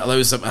Rangers, and it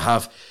allows them to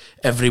have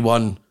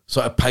everyone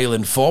sort of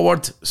piling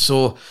forward.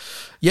 So,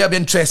 yeah, it'll be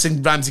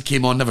interesting. Ramsey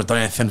came on, never done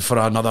anything for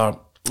another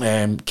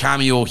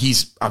cameo.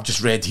 I've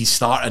just read he's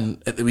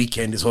starting at the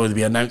weekend. It's already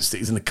been announced that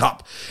he's in the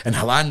Cup, and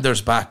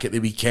Hillander's back at the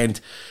weekend,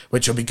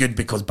 which will be good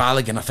because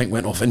Balogun, I think,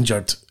 went off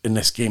injured in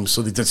this game,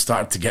 so they did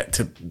start to get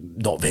to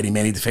not very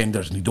many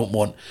defenders, and you don't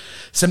want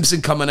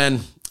Simpson coming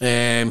in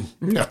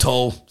at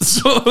all.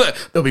 So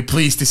they'll be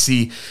pleased to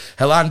see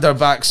Hillander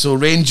back. So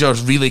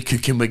Rangers really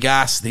cooking with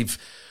gas. They've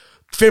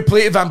fair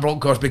play to Van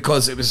Bronckhorst,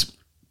 because it was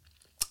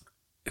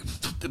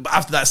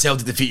after that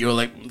Celtic defeat, you were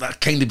like,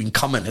 that kind of been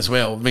coming as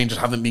well. Rangers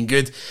haven't been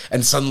good,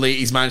 and suddenly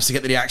he's managed to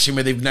get the reaction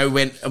where they've now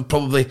went and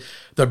probably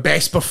their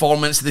best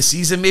performance of the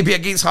season, maybe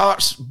against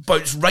Hearts,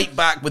 bounced right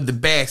back with the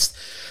best,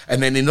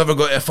 and then they never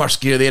got to a first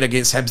gear there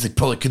against Hibs. They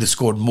probably could have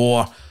scored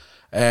more,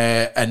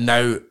 and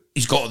now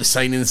he's got all the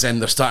signings in,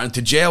 they're starting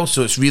to gel,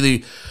 so it's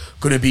really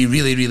going to be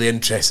really, really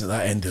interesting at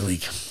that end of the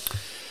league.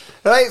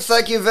 Right,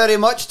 thank you very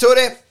much,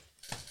 Tony.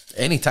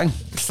 Anytime.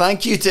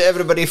 Thank you to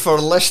everybody for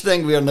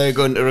listening. We are now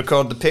going to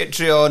record the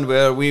Patreon,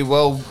 where we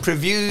will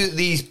preview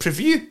the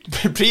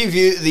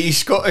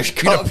Scottish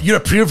Cup. You're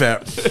a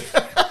prevert.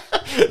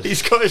 The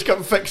Scottish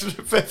Cup fixes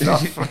fifth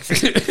off.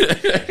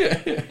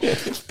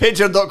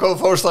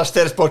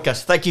 Patreon.com/Terrace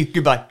Podcast. Thank you.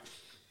 Goodbye.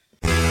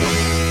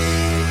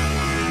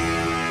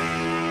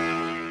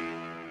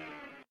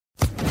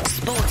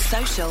 Sports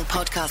Social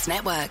Podcast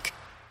Network.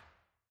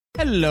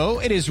 Hello,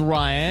 it is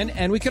Ryan,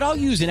 and we could all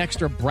use an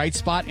extra bright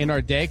spot in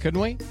our day, couldn't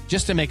we?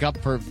 Just to make up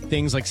for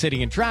things like sitting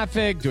in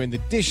traffic, doing the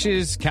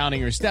dishes, counting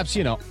your steps,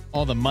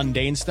 all the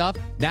mundane stuff.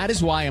 That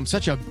is why I'm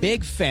such a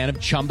big fan of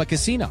Chumba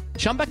Casino.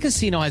 Chumba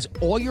Casino has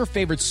all your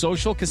favorite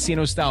social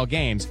casino-style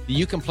games that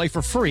you can play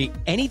for free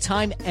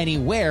anytime,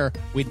 anywhere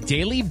with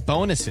daily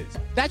bonuses.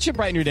 That should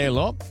brighten your day a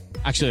little.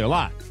 Actually, a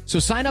lot. So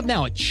sign up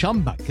now at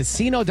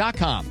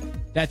ChumbaCasino.com.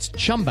 That's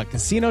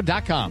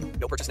ChumbaCasino.com.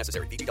 No purchase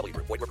necessary. VGW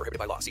Group. Void where prohibited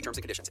by law. See terms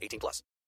and conditions. 18+.